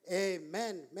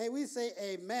 Amen. May we say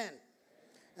amen.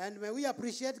 And may we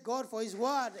appreciate God for his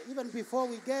word even before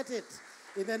we get it,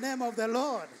 in the name of the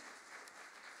Lord.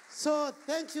 So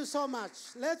thank you so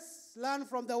much. Let's learn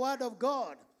from the word of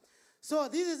God. So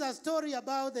this is a story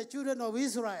about the children of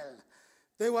Israel.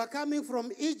 They were coming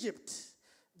from Egypt.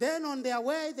 Then on their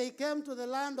way, they came to the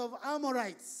land of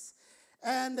Amorites,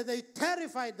 and they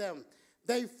terrified them.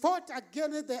 They fought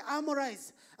against the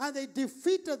Amorites, and they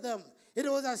defeated them. It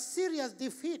was a serious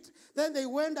defeat. Then they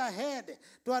went ahead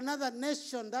to another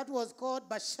nation that was called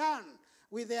Bashan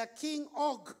with their king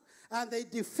Og, and they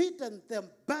defeated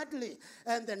them badly.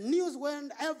 And the news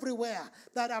went everywhere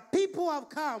that our people have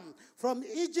come from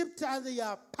Egypt and they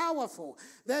are powerful.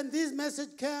 Then this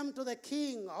message came to the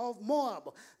king of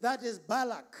Moab, that is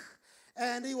Balak.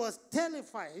 And he was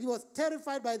terrified. He was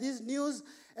terrified by this news,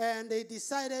 and they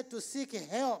decided to seek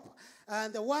help.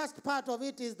 And the worst part of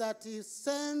it is that he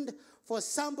sent for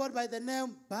somebody by the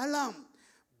name Balaam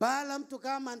to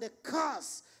come and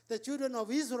curse the children of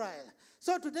Israel.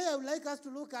 So today I would like us to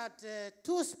look at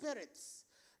two spirits,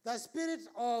 the spirit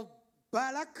of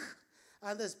Balak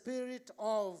and the spirit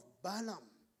of Balaam.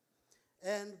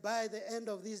 And by the end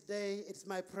of this day, it's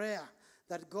my prayer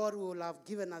that God will have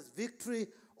given us victory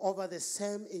over the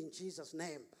same in Jesus'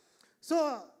 name.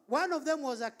 So one of them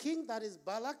was a king, that is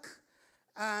Balak,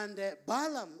 and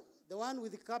Balaam, the one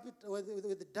with the capital,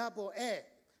 with the double A,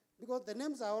 because the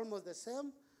names are almost the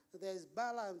same. There is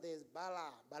Bala and there is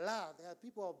Bala. They are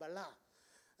people of Bala.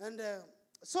 And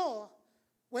so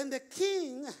when the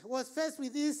king was faced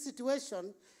with this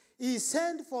situation, he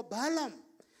sent for Balaam,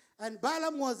 and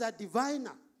Balaam was a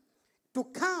diviner, to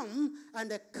come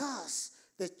and curse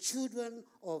the children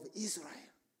of Israel.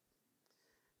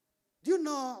 Do you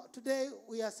know, today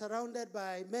we are surrounded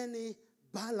by many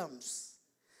Balaams.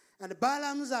 And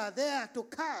Balaams are there to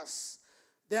curse.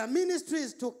 Their ministry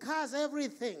is to curse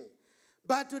everything.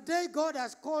 But today God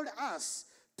has called us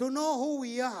to know who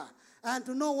we are and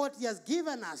to know what he has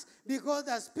given us, because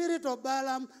the spirit of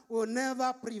Balaam will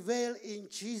never prevail in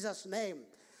Jesus' name.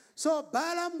 So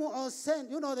Balaam was sent,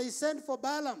 they sent for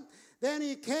Balaam. Then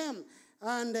he came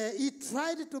and he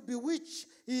tried to bewitch,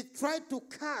 he tried to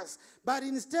curse, but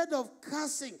instead of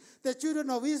cursing the children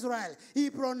of Israel, he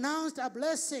pronounced a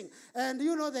blessing. And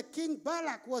the king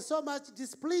Balak was so much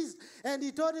displeased, and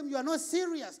he told him, "You are not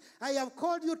serious. I have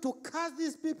called you to curse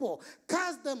these people.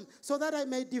 Curse them so that I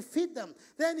may defeat them."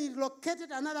 Then he located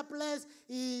another place.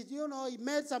 He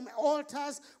made some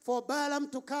altars for Balaam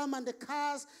to come and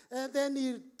curse, and then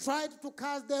he tried to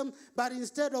curse them, but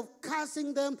instead of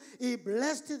cursing them, he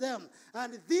blessed them.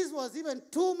 And this was even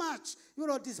too much,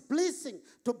 displeasing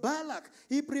to Balak.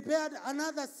 He prepared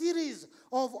another series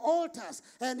of altars,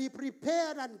 and he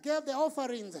prepared and gave the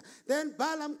offerings. Then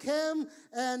Balaam came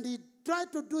and he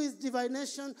tried to do his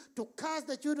divination to curse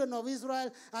the children of Israel,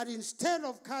 and instead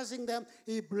of cursing them,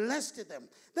 he blessed them.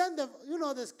 Then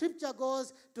the scripture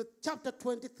goes to chapter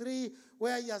 23,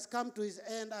 where he has come to his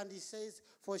end, and he says,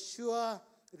 "For sure,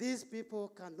 these people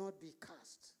cannot be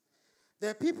cursed.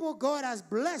 The people God has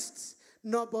blessed,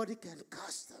 nobody can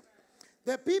curse them.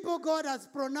 The people God has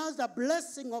pronounced a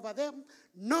blessing over them,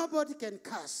 nobody can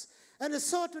curse." And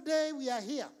so today we are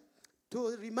here to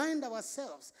remind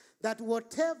ourselves that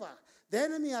whatever the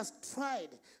enemy has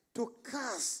tried to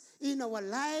curse in our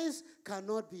lives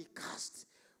cannot be cursed.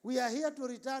 We are here to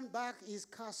return back his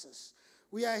curses.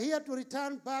 We are here to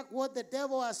return back what the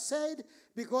devil has said,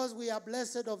 because we are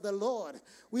blessed of the Lord.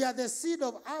 We are the seed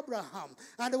of Abraham.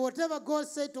 And whatever God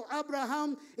said to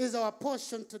Abraham is our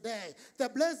portion today. The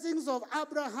blessings of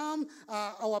Abraham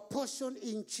are our portion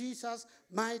in Jesus'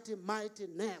 mighty, mighty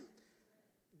name.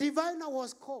 Diviner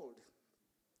was called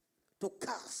to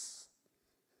curse.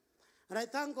 And I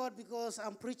thank God because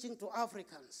I'm preaching to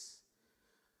Africans.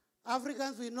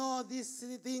 Africans, we know these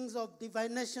things of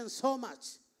divination so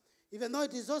much. Even though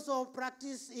it is also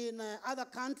practiced in other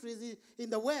countries in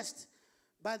the West,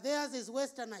 but theirs is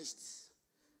westernized.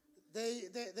 They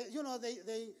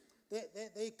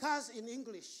curse in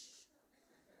English,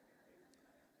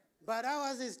 but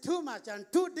ours is too much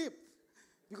and too deep,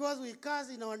 because we curse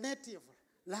in our native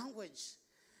language.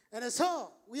 And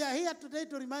so we are here today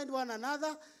to remind one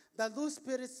another that those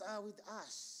spirits are with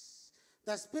us.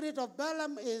 The spirit of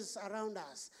Balaam is around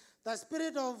us. The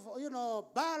spirit of,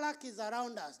 Balak is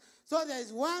around us. So there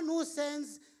is one who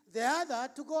sends the other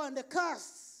to go and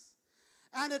curse.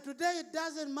 And today it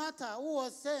doesn't matter who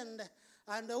was sent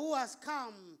and who has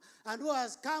come, and who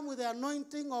has come with the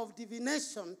anointing of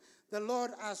divination. The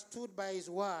Lord has stood by his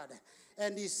word.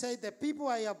 And he said, "The people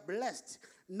I have blessed,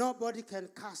 nobody can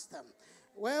curse them."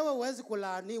 Wewe huwezi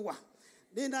kulaaniwa.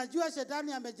 Ninajua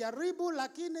shetani amejaribu,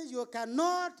 lakini you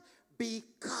cannot be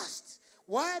cursed.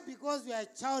 Why? Because you are a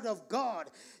child of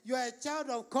God. You are a child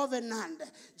of covenant.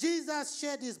 Jesus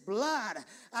shed his blood,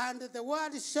 and the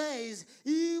word says,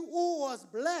 "He who was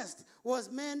blessed was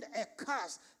made a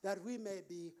curse, that we may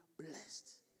be blessed."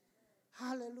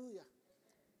 Hallelujah.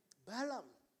 Balaam,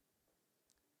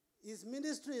 his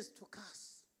ministry is to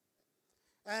curse.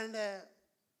 And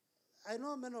I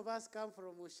know many of us come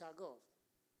from Ushago.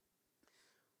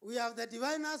 We have the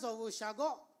diviners of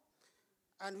Ushago,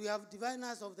 and we have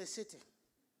diviners of the city.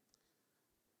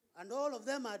 And all of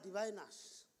them are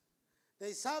diviners.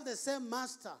 They serve the same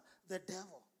master, the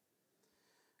devil.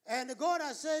 And God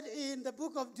has said in the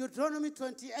book of Deuteronomy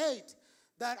 28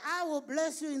 that I will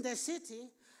bless you in the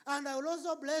city, and I will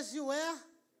also bless you where?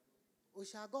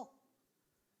 Ushago.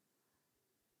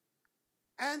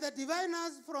 And the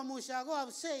diviners from Ushago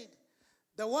have said,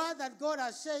 the word that God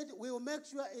has said, we will make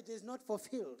sure it is not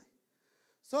fulfilled.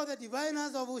 So the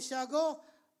diviners of Ushago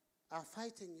are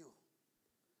fighting you.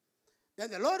 Then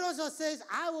the Lord also says,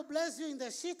 I will bless you in the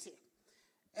city.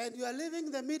 And you are living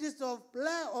in the midst of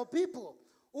people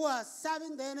who are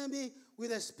serving the enemy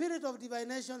with a spirit of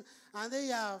divination, and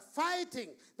they are fighting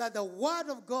that the word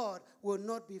of God will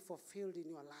not be fulfilled in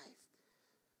your life.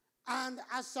 And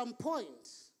at some point,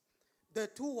 the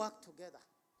two work together.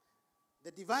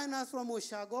 The diviners from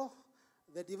Ushago,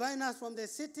 the diviners from the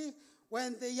city,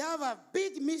 when they have a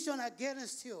big mission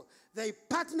against you, they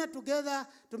partner together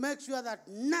to make sure that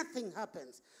nothing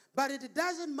happens. But it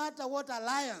doesn't matter what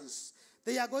alliance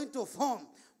they are going to form.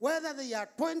 Whether they are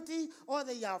 20 or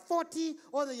they are 40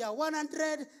 or they are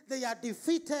 100, they are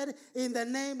defeated in the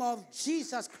name of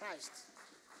Jesus Christ.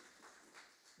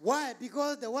 Why?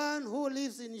 Because the one who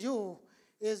lives in you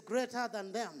is greater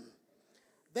than them.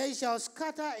 They shall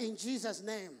scatter in Jesus'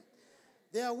 name.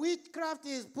 Their witchcraft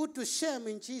is put to shame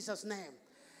in Jesus' name.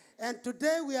 And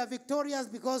today we are victorious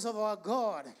because of our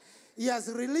God. He has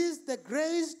released the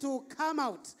grace to come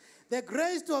out, the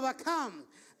grace to overcome,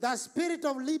 The spirit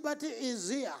of liberty is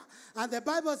here. And the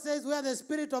Bible says where the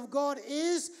Spirit of God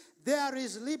is, there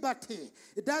is liberty.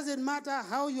 It doesn't matter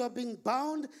how you are being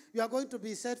bound, you are going to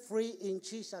be set free in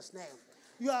Jesus' name.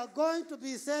 You are going to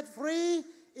be set free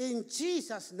in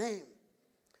Jesus' name.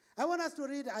 I want us to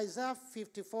read Isaiah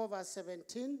 54 verse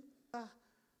 17.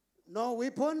 No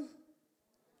weapon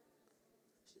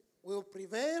will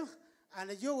prevail,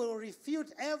 and you will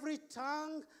refute every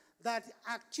tongue that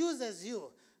accuses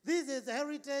you. This is the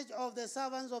heritage of the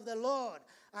servants of the Lord,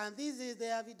 and this is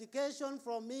the vindication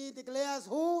from me, declares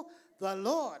who? The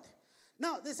Lord.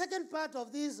 Now, the second part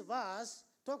of this verse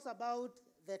talks about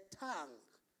the tongue,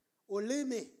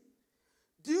 ulimi.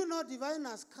 Do you know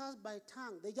diviners cast by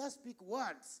tongue? They just speak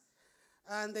words,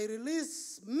 and they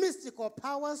release mystical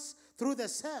powers through the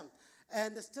same,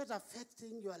 and they start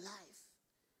affecting your life.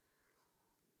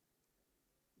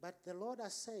 But the Lord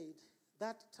has said,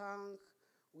 that tongue,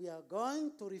 we are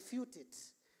going to refute it.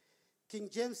 King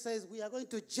James says we are going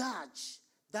to judge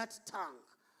that tongue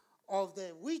of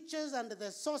the witches and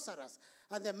the sorcerers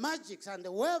and the magics and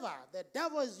whoever the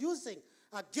devil is using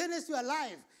against your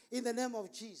life in the name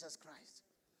of Jesus Christ.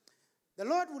 The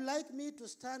Lord would like me to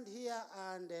stand here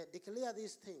and declare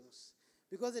these things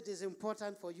because it is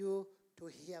important for you to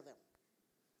hear them.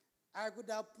 I could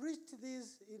have preached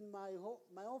this in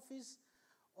my office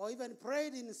or even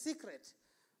prayed in secret,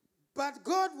 but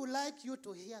God would like you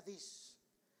to hear this.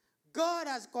 God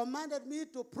has commanded me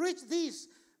to preach this,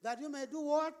 that you may do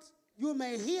what? You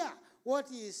may hear what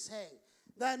he is saying.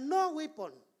 That no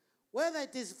weapon, whether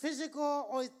it is physical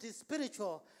or it is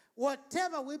spiritual,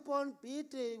 whatever weapon, be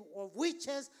it of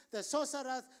witches, the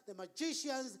sorcerers, the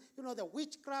magicians, the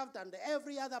witchcraft and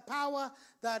every other power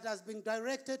that has been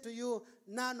directed to you,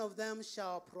 none of them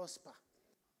shall prosper.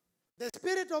 The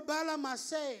spirit of Balaam has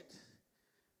said,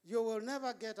 you will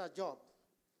never get a job.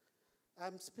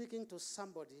 I'm speaking to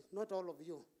somebody, not all of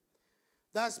you.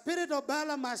 The spirit of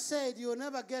Balaam has said, you will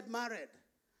never get married.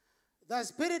 The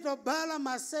spirit of Balaam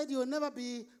has said, you will never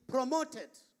be promoted.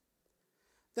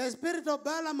 The spirit of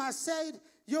Balaam has said,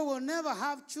 you will never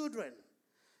have children.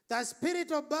 The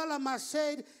spirit of Balaam has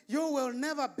said, you will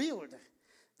never build.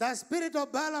 The spirit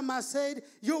of Balaam has said,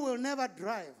 you will never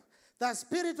drive. The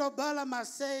spirit of Balaam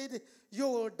has said, you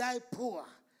will die poor.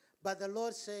 But the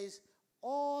Lord says,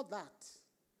 all that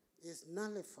is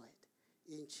nullified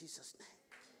in Jesus' name.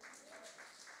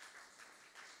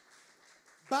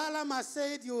 Balaam has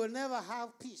said, you will never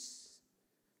have peace.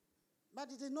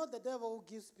 But it is not the devil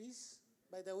who gives peace,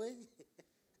 by the way.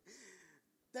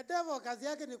 The devil, kazi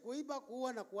yake ni kuiba,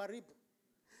 kuua na kuharibu.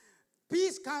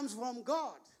 Peace comes from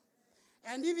God.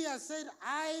 And if he has said,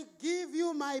 I give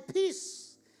you my peace,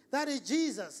 that is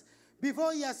Jesus.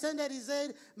 Before he ascended, he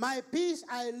said, my peace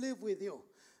I live with you.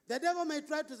 The devil may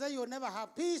try to say, you'll never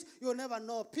have peace, you'll never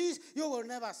know peace, you will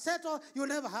never settle, you'll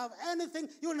never have anything,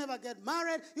 you'll never get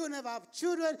married, you'll never have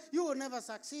children, you will never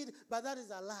succeed. But that is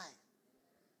a lie.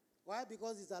 Why?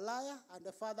 Because he's a liar and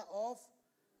the father of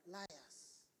liars.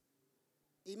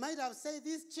 He might have said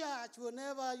this church will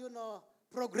never,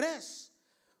 progress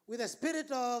with a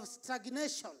spirit of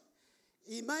stagnation.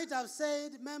 He might have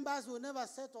said members will never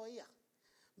settle here.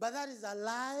 But that is a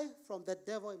lie from the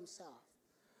devil himself.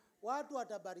 Watu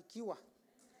watabarikiwa.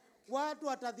 Watu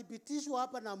watathibitishwa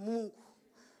hapa na Mungu.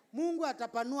 Mungu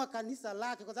atapanua kanisa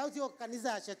lake kwa sababu sio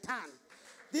kanisa ya shetani.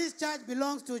 This church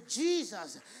belongs to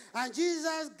Jesus. And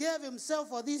Jesus gave himself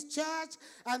for this church,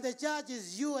 and the church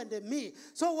is you and me.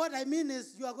 So what I mean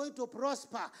is you are going to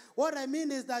prosper. What I mean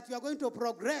is that you are going to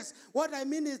progress. What I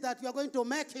mean is that you are going to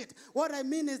make it. What I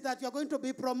mean is that you are going to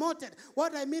be promoted.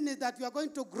 What I mean is that you are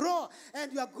going to grow,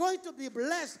 and you are going to be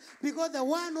blessed, because the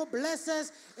one who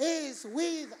blesses is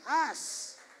with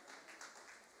us.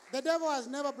 The devil has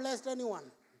never blessed anyone.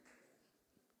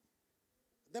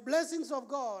 The blessings of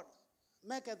God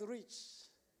maketh rich,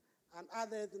 and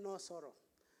addeth no sorrow.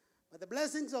 But the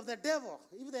blessings of the devil,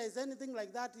 if there is anything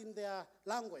like that in their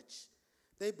language,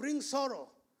 they bring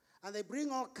sorrow, and they bring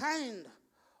all kind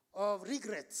of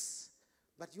regrets.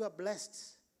 But you are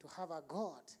blessed to have a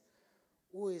God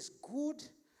who is good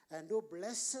and who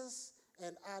blesses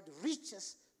and add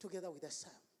riches together with the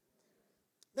same.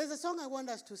 There's a song I want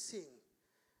us to sing,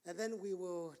 and then we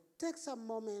will take some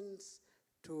moments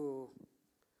to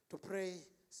pray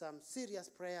some serious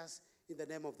prayers in the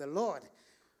name of the Lord.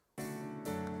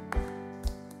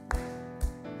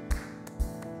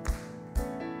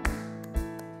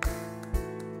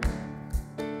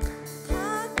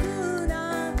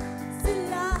 Hakuna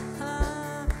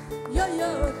silaha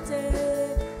yoyote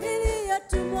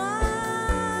iliyotumwa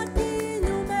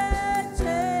kinyume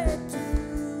chetu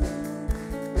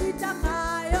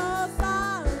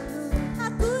itakayofaulu.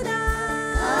 Hakuna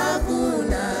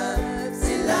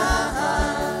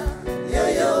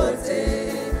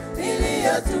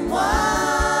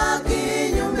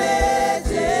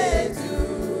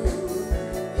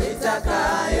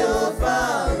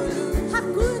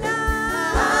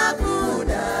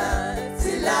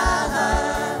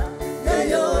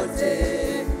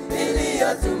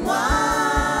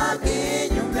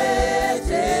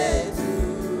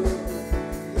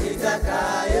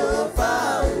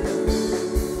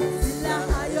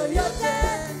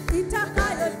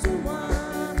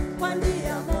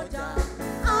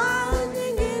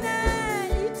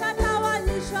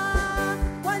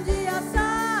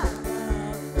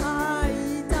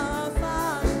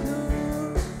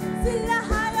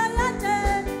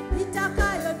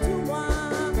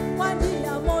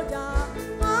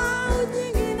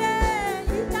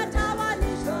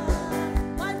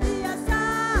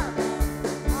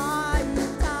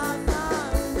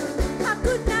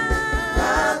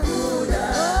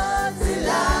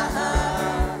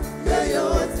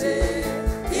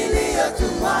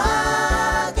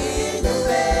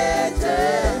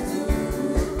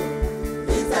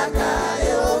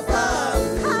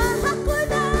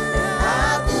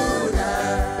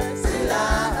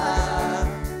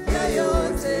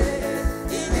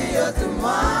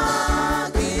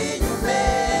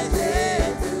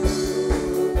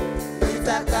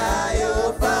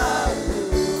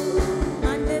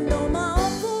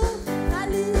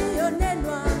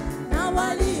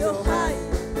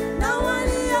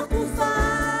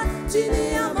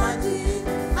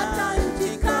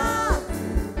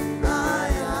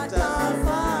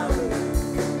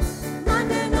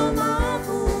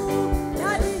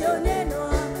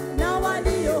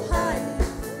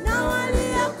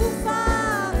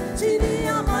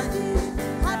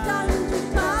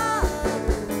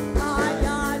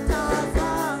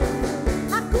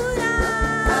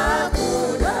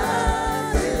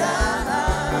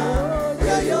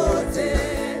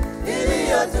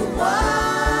iliyotumwa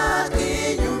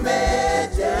kinyume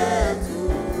chetu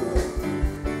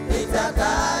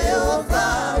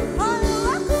itakayofaulu.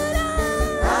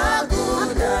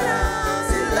 Hakuna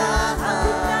silaha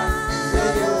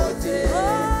yoyote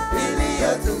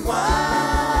iliyotumwa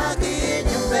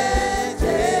kinyume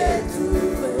chetu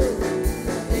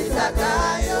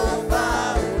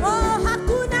itakayofaulu.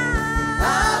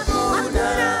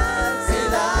 Hakuna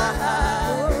silaha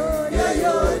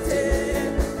yoyote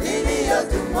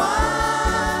iliyotumwa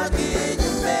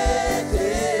kinyume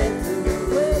chetu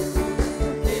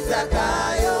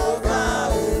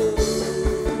itakayofaulu.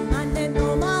 Maneno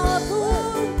maovu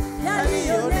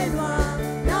yaliyonenwa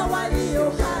na walio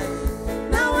hai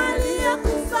na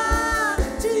waliokufa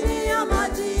chini ya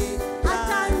maji,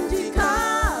 hata nchi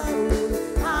kavu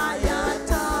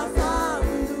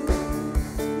hayatafaulu.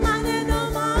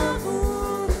 Maneno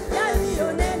maovu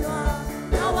yaliyonenwa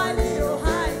na walio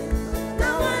hai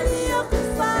na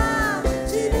waliokufa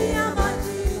chini ya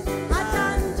maji,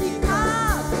 hata nchi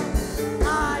kavu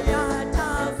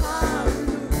hayatafaulu.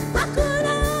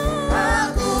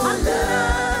 Hakuna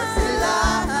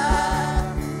silaha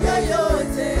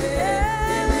yoyote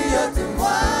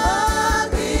iliyotumwa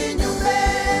kinyume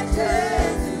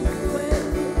chetu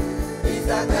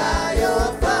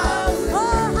itakayofaulu.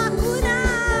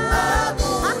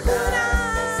 Hakuna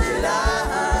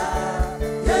silaha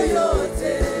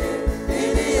yoyote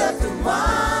iliyotumwa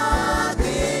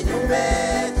kinyume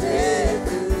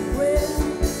chetu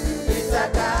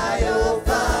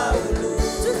itakayofaulu.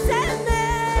 tuseme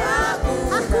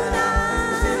hakuna.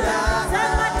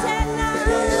 Sema tena.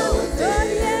 Yoyote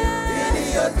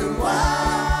iliyotumwa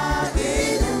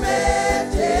kinyume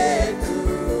chetu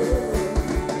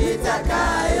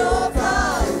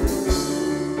itakayofaulu.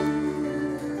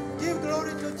 Give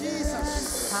glory to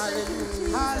Jesus.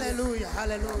 Hallelujah. Hallelujah.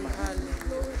 Hallelujah.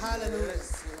 Hallelujah.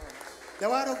 The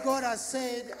word of God has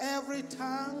said, every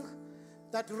tongue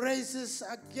that raises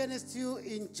against you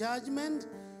in judgment,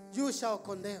 you shall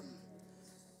condemn.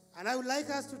 And I would like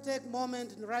us to take a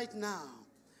moment right now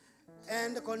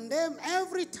and condemn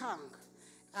every tongue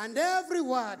and every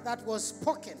word that was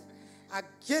spoken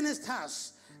against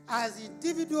us as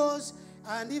individuals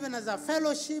and even as a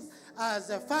fellowship,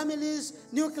 as families,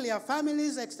 nuclear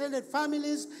families, extended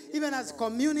families, even as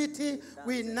community,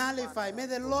 we nullify. May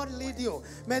the Lord lead you.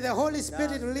 May the Holy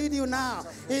Spirit lead you now.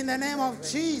 In the name of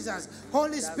Jesus,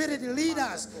 Holy Spirit, lead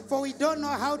us, for we don't know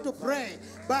how to pray.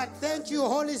 But thank you,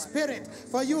 Holy Spirit,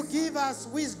 for you give us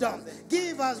wisdom.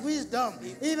 Give us wisdom,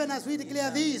 even as we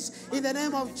declare this in the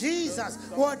name of Jesus.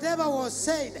 Whatever was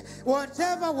said,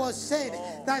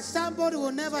 that somebody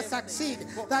will never succeed,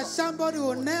 that somebody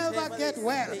will never get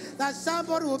well, that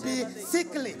somebody will be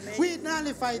sickly, we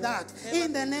nullify that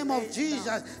in the name of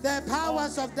Jesus. The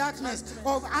powers of darkness,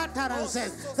 of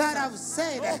utterances that have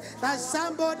said that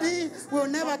somebody will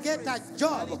never get a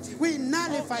job, we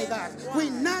nullify that. We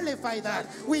nullify that.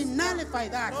 We nullify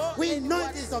that. We know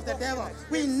it is of the devil.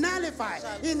 We nullify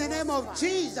in the name of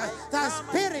Jesus the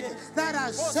spirit that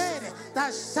has said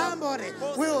that somebody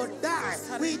will die.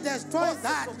 We destroy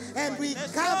that and we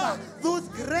cover those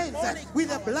graves with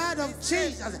the blood of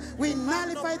Jesus. We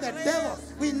nullify the devil.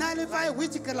 We nullify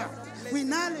witchcraft. We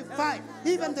nullify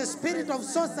even the spirit of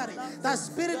sorcery, the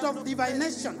spirit of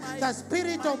divination, the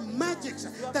spirit of magic,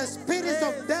 the spirit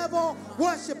of devil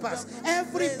worshippers,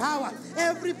 every power,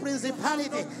 every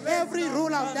principality, every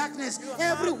ruler of darkness,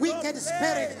 every wicked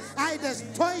spirit. I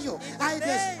destroy you. I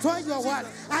destroy your word.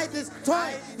 I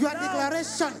destroy your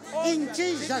declaration in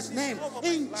Jesus' name.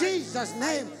 In Jesus'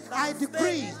 name, I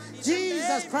decree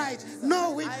Jesus Christ,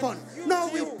 no weapon,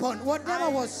 whatever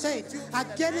was said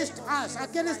against us,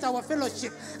 against our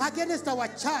fellowship, against our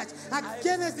church,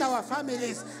 against our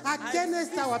families,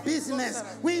 against our business,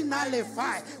 we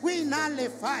nullify.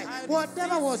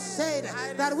 Whatever was said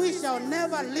that we shall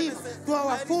never live to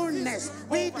our fullness,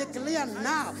 we declare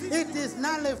now it is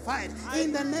nullified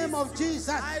in the name of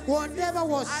Jesus. Whatever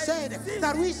was said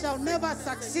that we shall never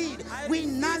succeed, we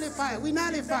nullify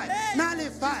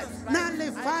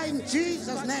in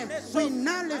Jesus' name.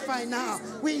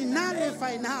 We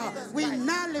nullify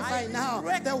now.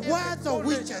 The words of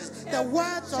witches, the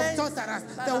words of sorcerers,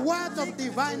 the words of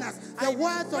diviners,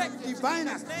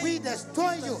 we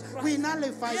destroy you. We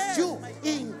nullify you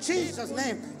in Jesus'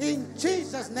 name. In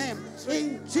Jesus' name.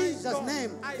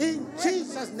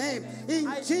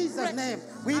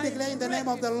 We declare in the name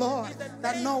of the Lord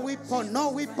that no weapon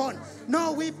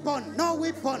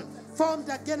formed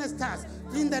against us,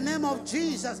 in the name of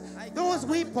Jesus, those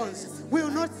weapons will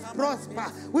not prosper.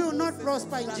 Will not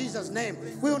prosper in Jesus' name.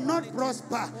 Will not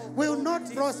prosper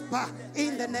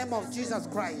in the name of Jesus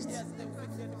Christ.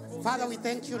 Father, we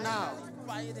thank you now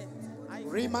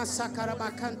Rima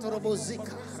Sakarabakanto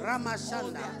Robozika,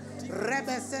 Ramashanda,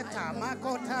 Rebeseta,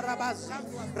 Makota Rabazi,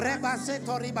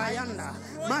 Rebaseto Ribayanda,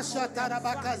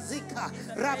 Mashatarabakazika,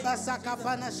 Rabasaka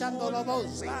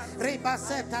Panashandolobozi,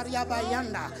 Rebaseta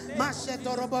Riabayanda,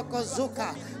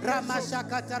 Mashetorobokozuka,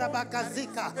 Ramashaka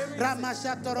Tarabakazika,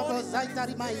 Ramashatorobozaita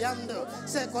Rimayando,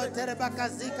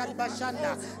 Sekoterebakazika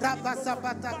Ribashanda,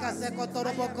 Rabasapataka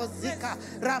Sekotorobokozika,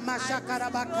 Ramashaka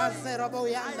Rabakaze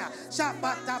Roboyanda,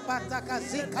 Shapata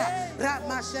Patakazika,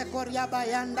 Ramashekoria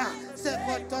Bayanda,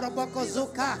 Sekotorobokozuka.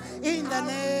 In the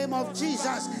name of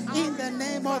Jesus, in the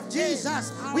name of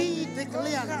Jesus, we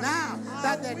declare now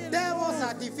that the devils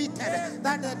are defeated,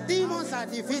 that the demons are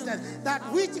defeated, that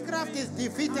witchcraft is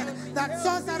defeated, that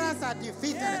sorcerers are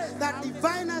defeated, that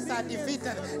diviners are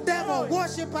defeated, devil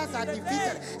worshippers are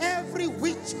defeated. Every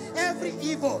witch, every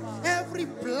evil, every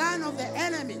plan of the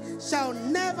enemy shall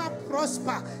never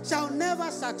prosper, shall never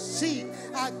succeed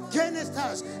against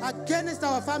us, against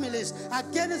our families,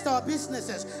 against our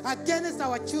businesses, against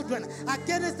our children,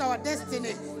 against our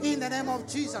destiny. In the name of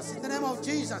Jesus, in the name of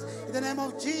Jesus, in the name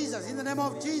of Jesus, in the name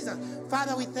of Jesus.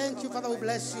 Father, we thank you. Father, we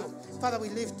bless you. Father, we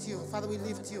lift you. Father, we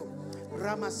lift you.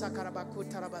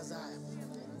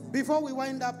 Before we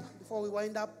wind up,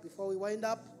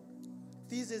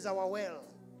 this is our well.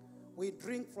 We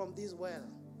drink from this well.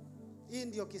 Hii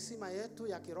ndio kisima yetu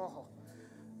ya kiroho.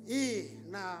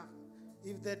 Na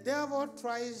if the devil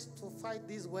tries to fight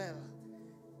this well,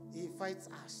 he fights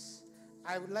us.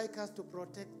 I would like us to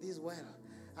protect this well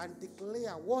and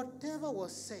declare whatever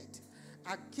was said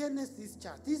against this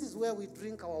church. This is where we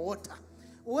drink our water.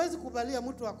 Huwezi kubalia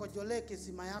mtu akojolee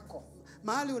kisima yako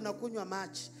mahali unakunywa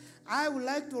maji. I would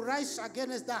like to rise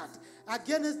against that,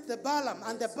 against the Balaam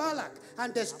and the Balak,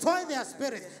 and destroy their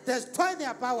spirits, destroy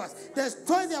their powers,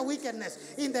 destroy their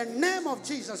wickedness in the name of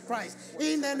Jesus Christ.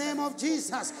 In the name of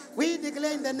Jesus, we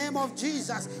declare in the name of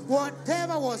Jesus,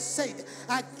 whatever was said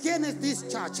against this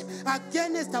church,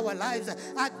 against our lives,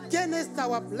 against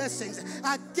our blessings,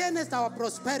 against our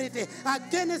prosperity,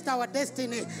 against our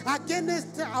destiny,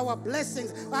 against our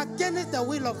blessings, against the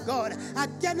will of God,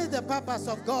 against the purpose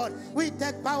of God, we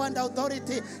take power and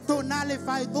authority to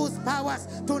nullify those powers,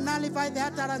 to nullify the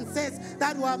utterances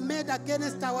that were made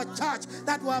against our church,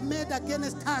 that were made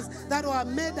against us, that were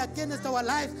made against our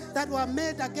life, that were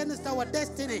made against our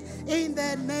destiny. In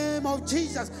the name of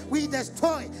Jesus, we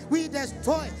destroy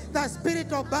the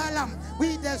spirit of Balaam,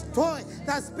 we destroy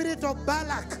the spirit of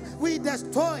Balak, we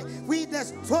destroy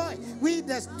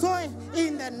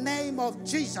in the name of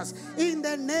Jesus, in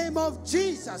the name of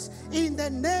Jesus, in the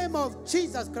name of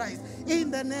Jesus Christ,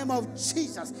 in the name of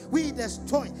Jesus, we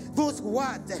destroy those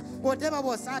words. Whatever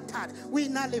was uttered, we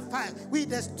nullify, we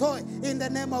destroy in the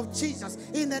name of Jesus,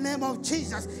 in the name of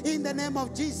Jesus, in the name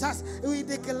of Jesus. We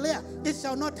declare it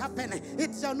shall not happen.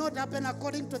 It shall not happen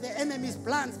according to the enemy's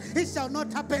plans. It shall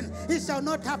not happen. It shall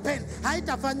not happen.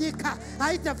 Haitafanyika.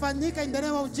 Haitafanyika in the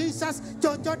name of Jesus.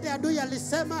 Chochote adui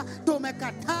alisema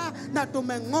tumekataa na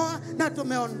tumeng'oa na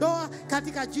tumeondoa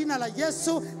katika jina la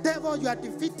Yesu. Devil, you are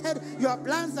defeated. Your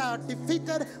plans are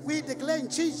defeated. We declare in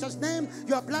Jesus' name,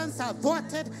 your plans are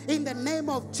thwarted in the name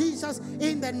of Jesus,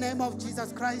 in the name of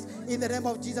Jesus Christ, in the name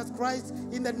of Jesus Christ,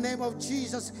 in the name of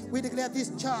Jesus. We declare this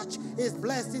church is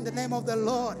blessed in the name of the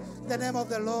Lord, in the name of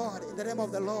the Lord, in the name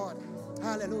of the Lord.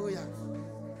 Hallelujah.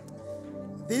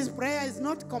 This prayer is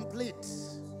not complete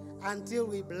until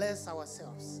we bless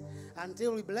ourselves,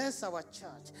 until we bless our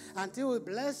church, until we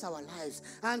bless our lives,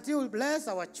 until we bless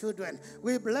our children,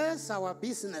 we bless our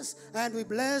business, and we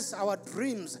bless our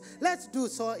dreams. Let's do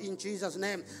so in Jesus'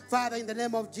 name. Father, in the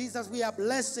name of Jesus, we are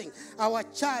blessing our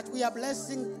church. We are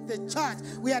blessing the church.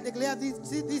 We are declaring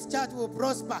this church will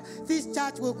prosper. This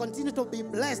church will continue to be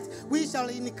blessed. We shall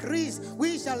increase.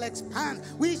 We shall expand.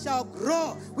 We shall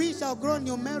grow. We shall grow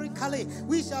numerically.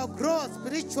 We shall grow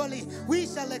spiritually. We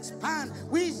shall expand.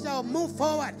 We shall move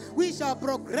forward. We shall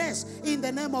progress in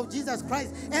the name of Jesus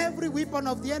Christ. Every weapon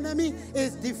of the enemy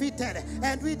is defeated,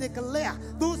 and we declare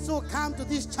those who come to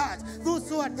this church, those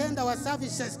who attend our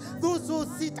services, those who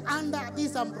sit under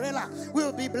this umbrella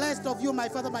will be blessed of you, my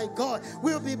Father, my God.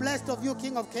 Will be blessed of you,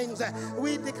 King of Kings.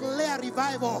 We declare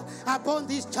revival upon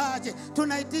this church.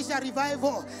 Tunaitisha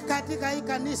revival katika hii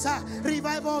kanisa,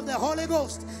 revival of the Holy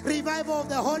Ghost, revival of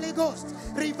the Holy Ghost,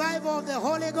 revival of the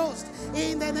Holy Ghost.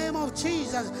 In the name of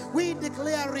Jesus, we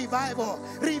declare revival. revival,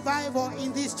 revival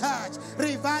in this church,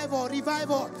 revival,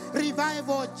 revival,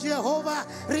 revival, Jehovah,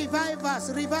 revive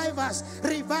us, revive us,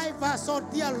 revive us, oh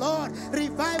dear Lord,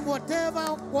 revive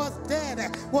whatever was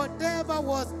dead,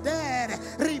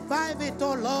 revive it,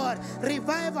 oh Lord,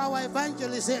 revive our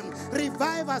evangelism,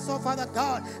 revive us, oh Father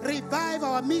God, revive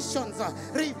our missions,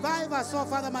 revive us, oh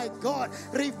Father my God,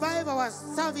 revive our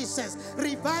services,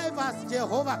 revive us,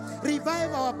 Jehovah,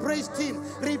 revive our praise team,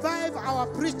 revive our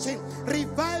preaching,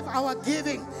 revive our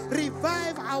giving,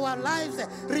 revive our lives,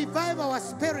 revive our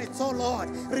spirits, oh Lord,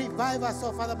 revive us,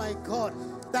 oh Father my God,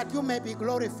 that you may be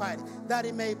glorified, that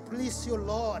it may please you,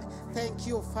 Lord. Thank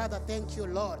you, Father. Thank you,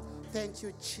 Lord. Thank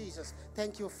you, Jesus.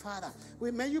 Thank you, Father.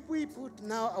 We put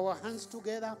now our hands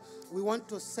together. We want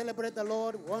to celebrate the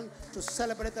Lord. We want to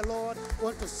celebrate the Lord. We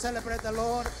want to celebrate the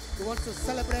Lord. We want to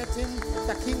celebrate him,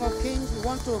 the King of Kings. We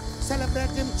want to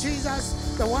celebrate him, Jesus,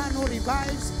 the one who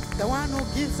revives, the one who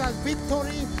gives us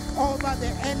victory over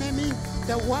the enemy,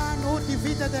 the one who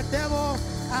defeated the devil,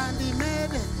 and he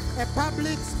made a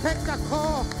public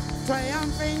spectacle,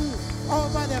 triumphing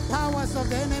over the powers of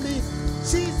the enemy.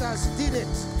 Jesus did it.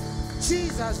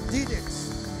 Jesus did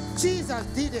it. Jesus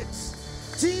did it.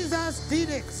 Jesus did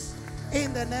it.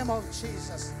 In the name of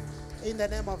Jesus. In the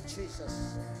name of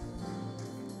Jesus.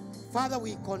 Father,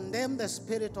 we condemn the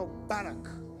spirit of Barak.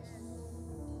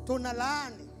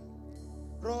 Tunalaani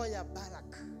roho ya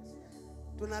Barak.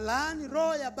 Tunalaani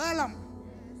roho ya Balaam,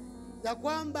 ya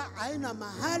kwamba haina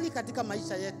mahali katika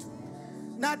maisha yetu.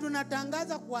 Na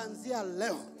tunatangaza kuanzia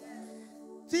leo,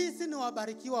 sisi ni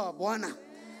wabarikiwa wa Bwana.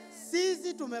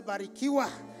 Sisi tumebarikiwa.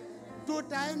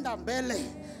 Tutaenda mbele.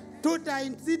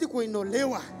 Tutazidi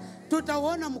kuinuliwa.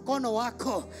 Tutaona mkono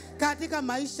wako katika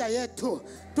maisha yetu.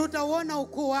 Tutaona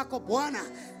ukuu wako Bwana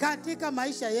katika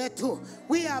maisha yetu.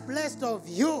 We are blessed of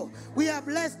you. We are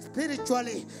blessed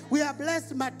spiritually. We are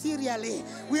blessed materially.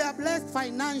 We are blessed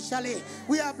financially.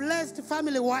 We are blessed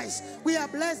family-wise. We are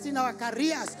blessed in our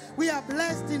careers. We are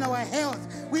blessed in our health.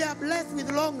 We are blessed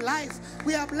with long life.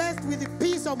 We are blessed with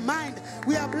peace of mind.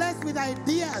 We are blessed with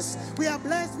ideas. We are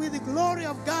blessed with the glory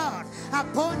of God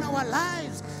upon our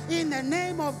lives. In the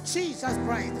name of Jesus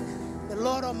Christ, the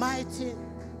Lord Almighty,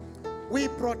 we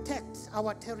protect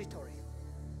our territory.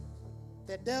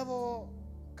 The devil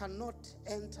cannot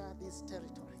enter this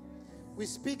territory. We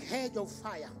speak hedge of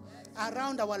fire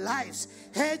around our lives,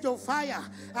 hedge of fire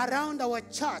around our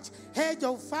church, hedge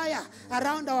of fire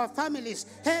around our families,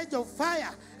 hedge of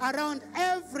fire around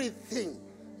everything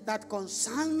that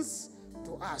concerns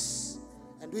to us.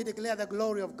 And we declare the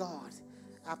glory of God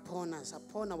upon us,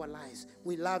 upon our lives.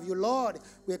 We love you, Lord.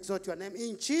 We exalt your name.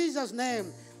 In Jesus'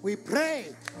 name we pray.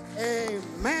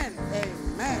 Amen.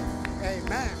 Amen.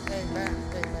 Amen. Amen.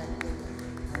 Amen.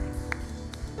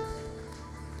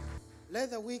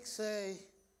 Let the weak say,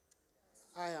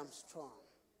 I am strong.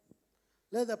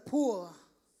 Let the poor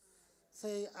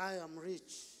say, I am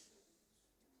rich.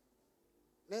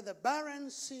 Let the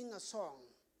barren sing a song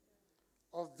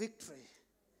of victory,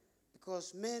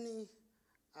 because many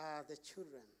are the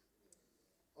children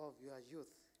of your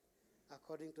youth,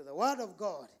 according to the word of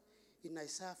God in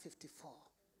Isaiah 54.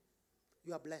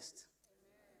 You are blessed.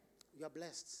 You are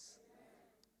blessed.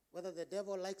 Whether the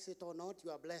devil likes it or not,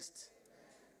 you are blessed.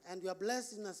 And you are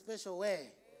blessed in a special way,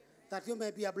 that you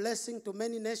may be a blessing to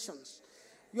many nations.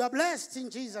 You are blessed in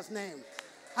Jesus' name.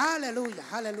 Hallelujah,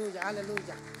 hallelujah,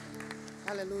 hallelujah,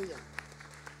 hallelujah.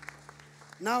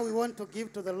 Now we want to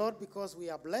give to the Lord because we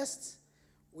are blessed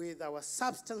with our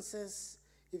substances.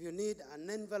 If you need an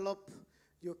envelope,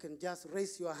 you can just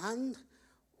raise your hand.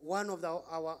 One of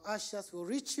our ushers will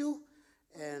reach you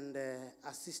and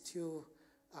assist you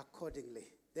accordingly.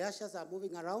 The ushers are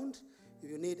moving around. If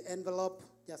you need envelope,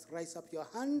 just raise up your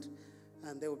hand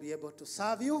and they will be able to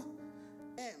serve you.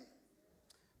 Amen.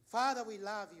 Father, we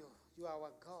love you. You are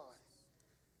our God.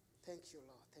 Thank you,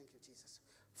 Lord. Thank you, Jesus.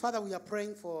 Father, we are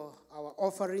praying for our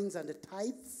offerings and the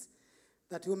tithes,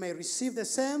 that we may receive the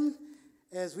same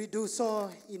as we do so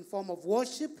in form of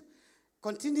worship.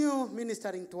 Continue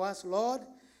ministering to us, Lord,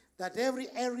 that every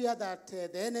area that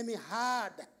the enemy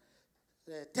had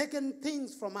taken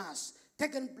things from us,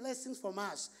 taken blessings from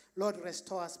us, Lord,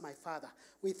 restore us, my Father.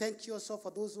 We thank you also for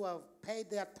those who have paid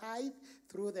their tithe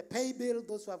through the pay bill,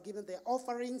 those who have given their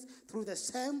offerings through the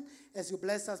same. As you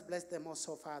bless us, bless them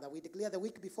also, Father. We declare the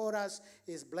week before us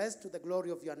is blessed to the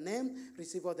glory of your name.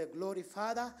 Receive all the glory,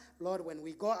 Father. Lord, when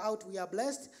we go out, we are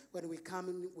blessed. When we come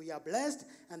in, we are blessed.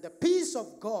 And the peace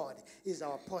of God is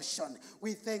our portion.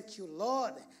 We thank you,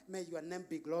 Lord. May your name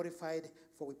be glorified,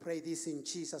 for we pray this in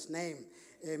Jesus' name.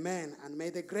 Amen. And may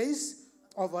the grace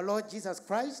of our Lord Jesus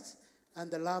Christ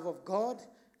and the love of God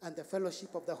and the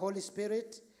fellowship of the Holy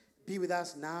Spirit be with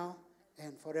us now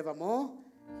and forevermore.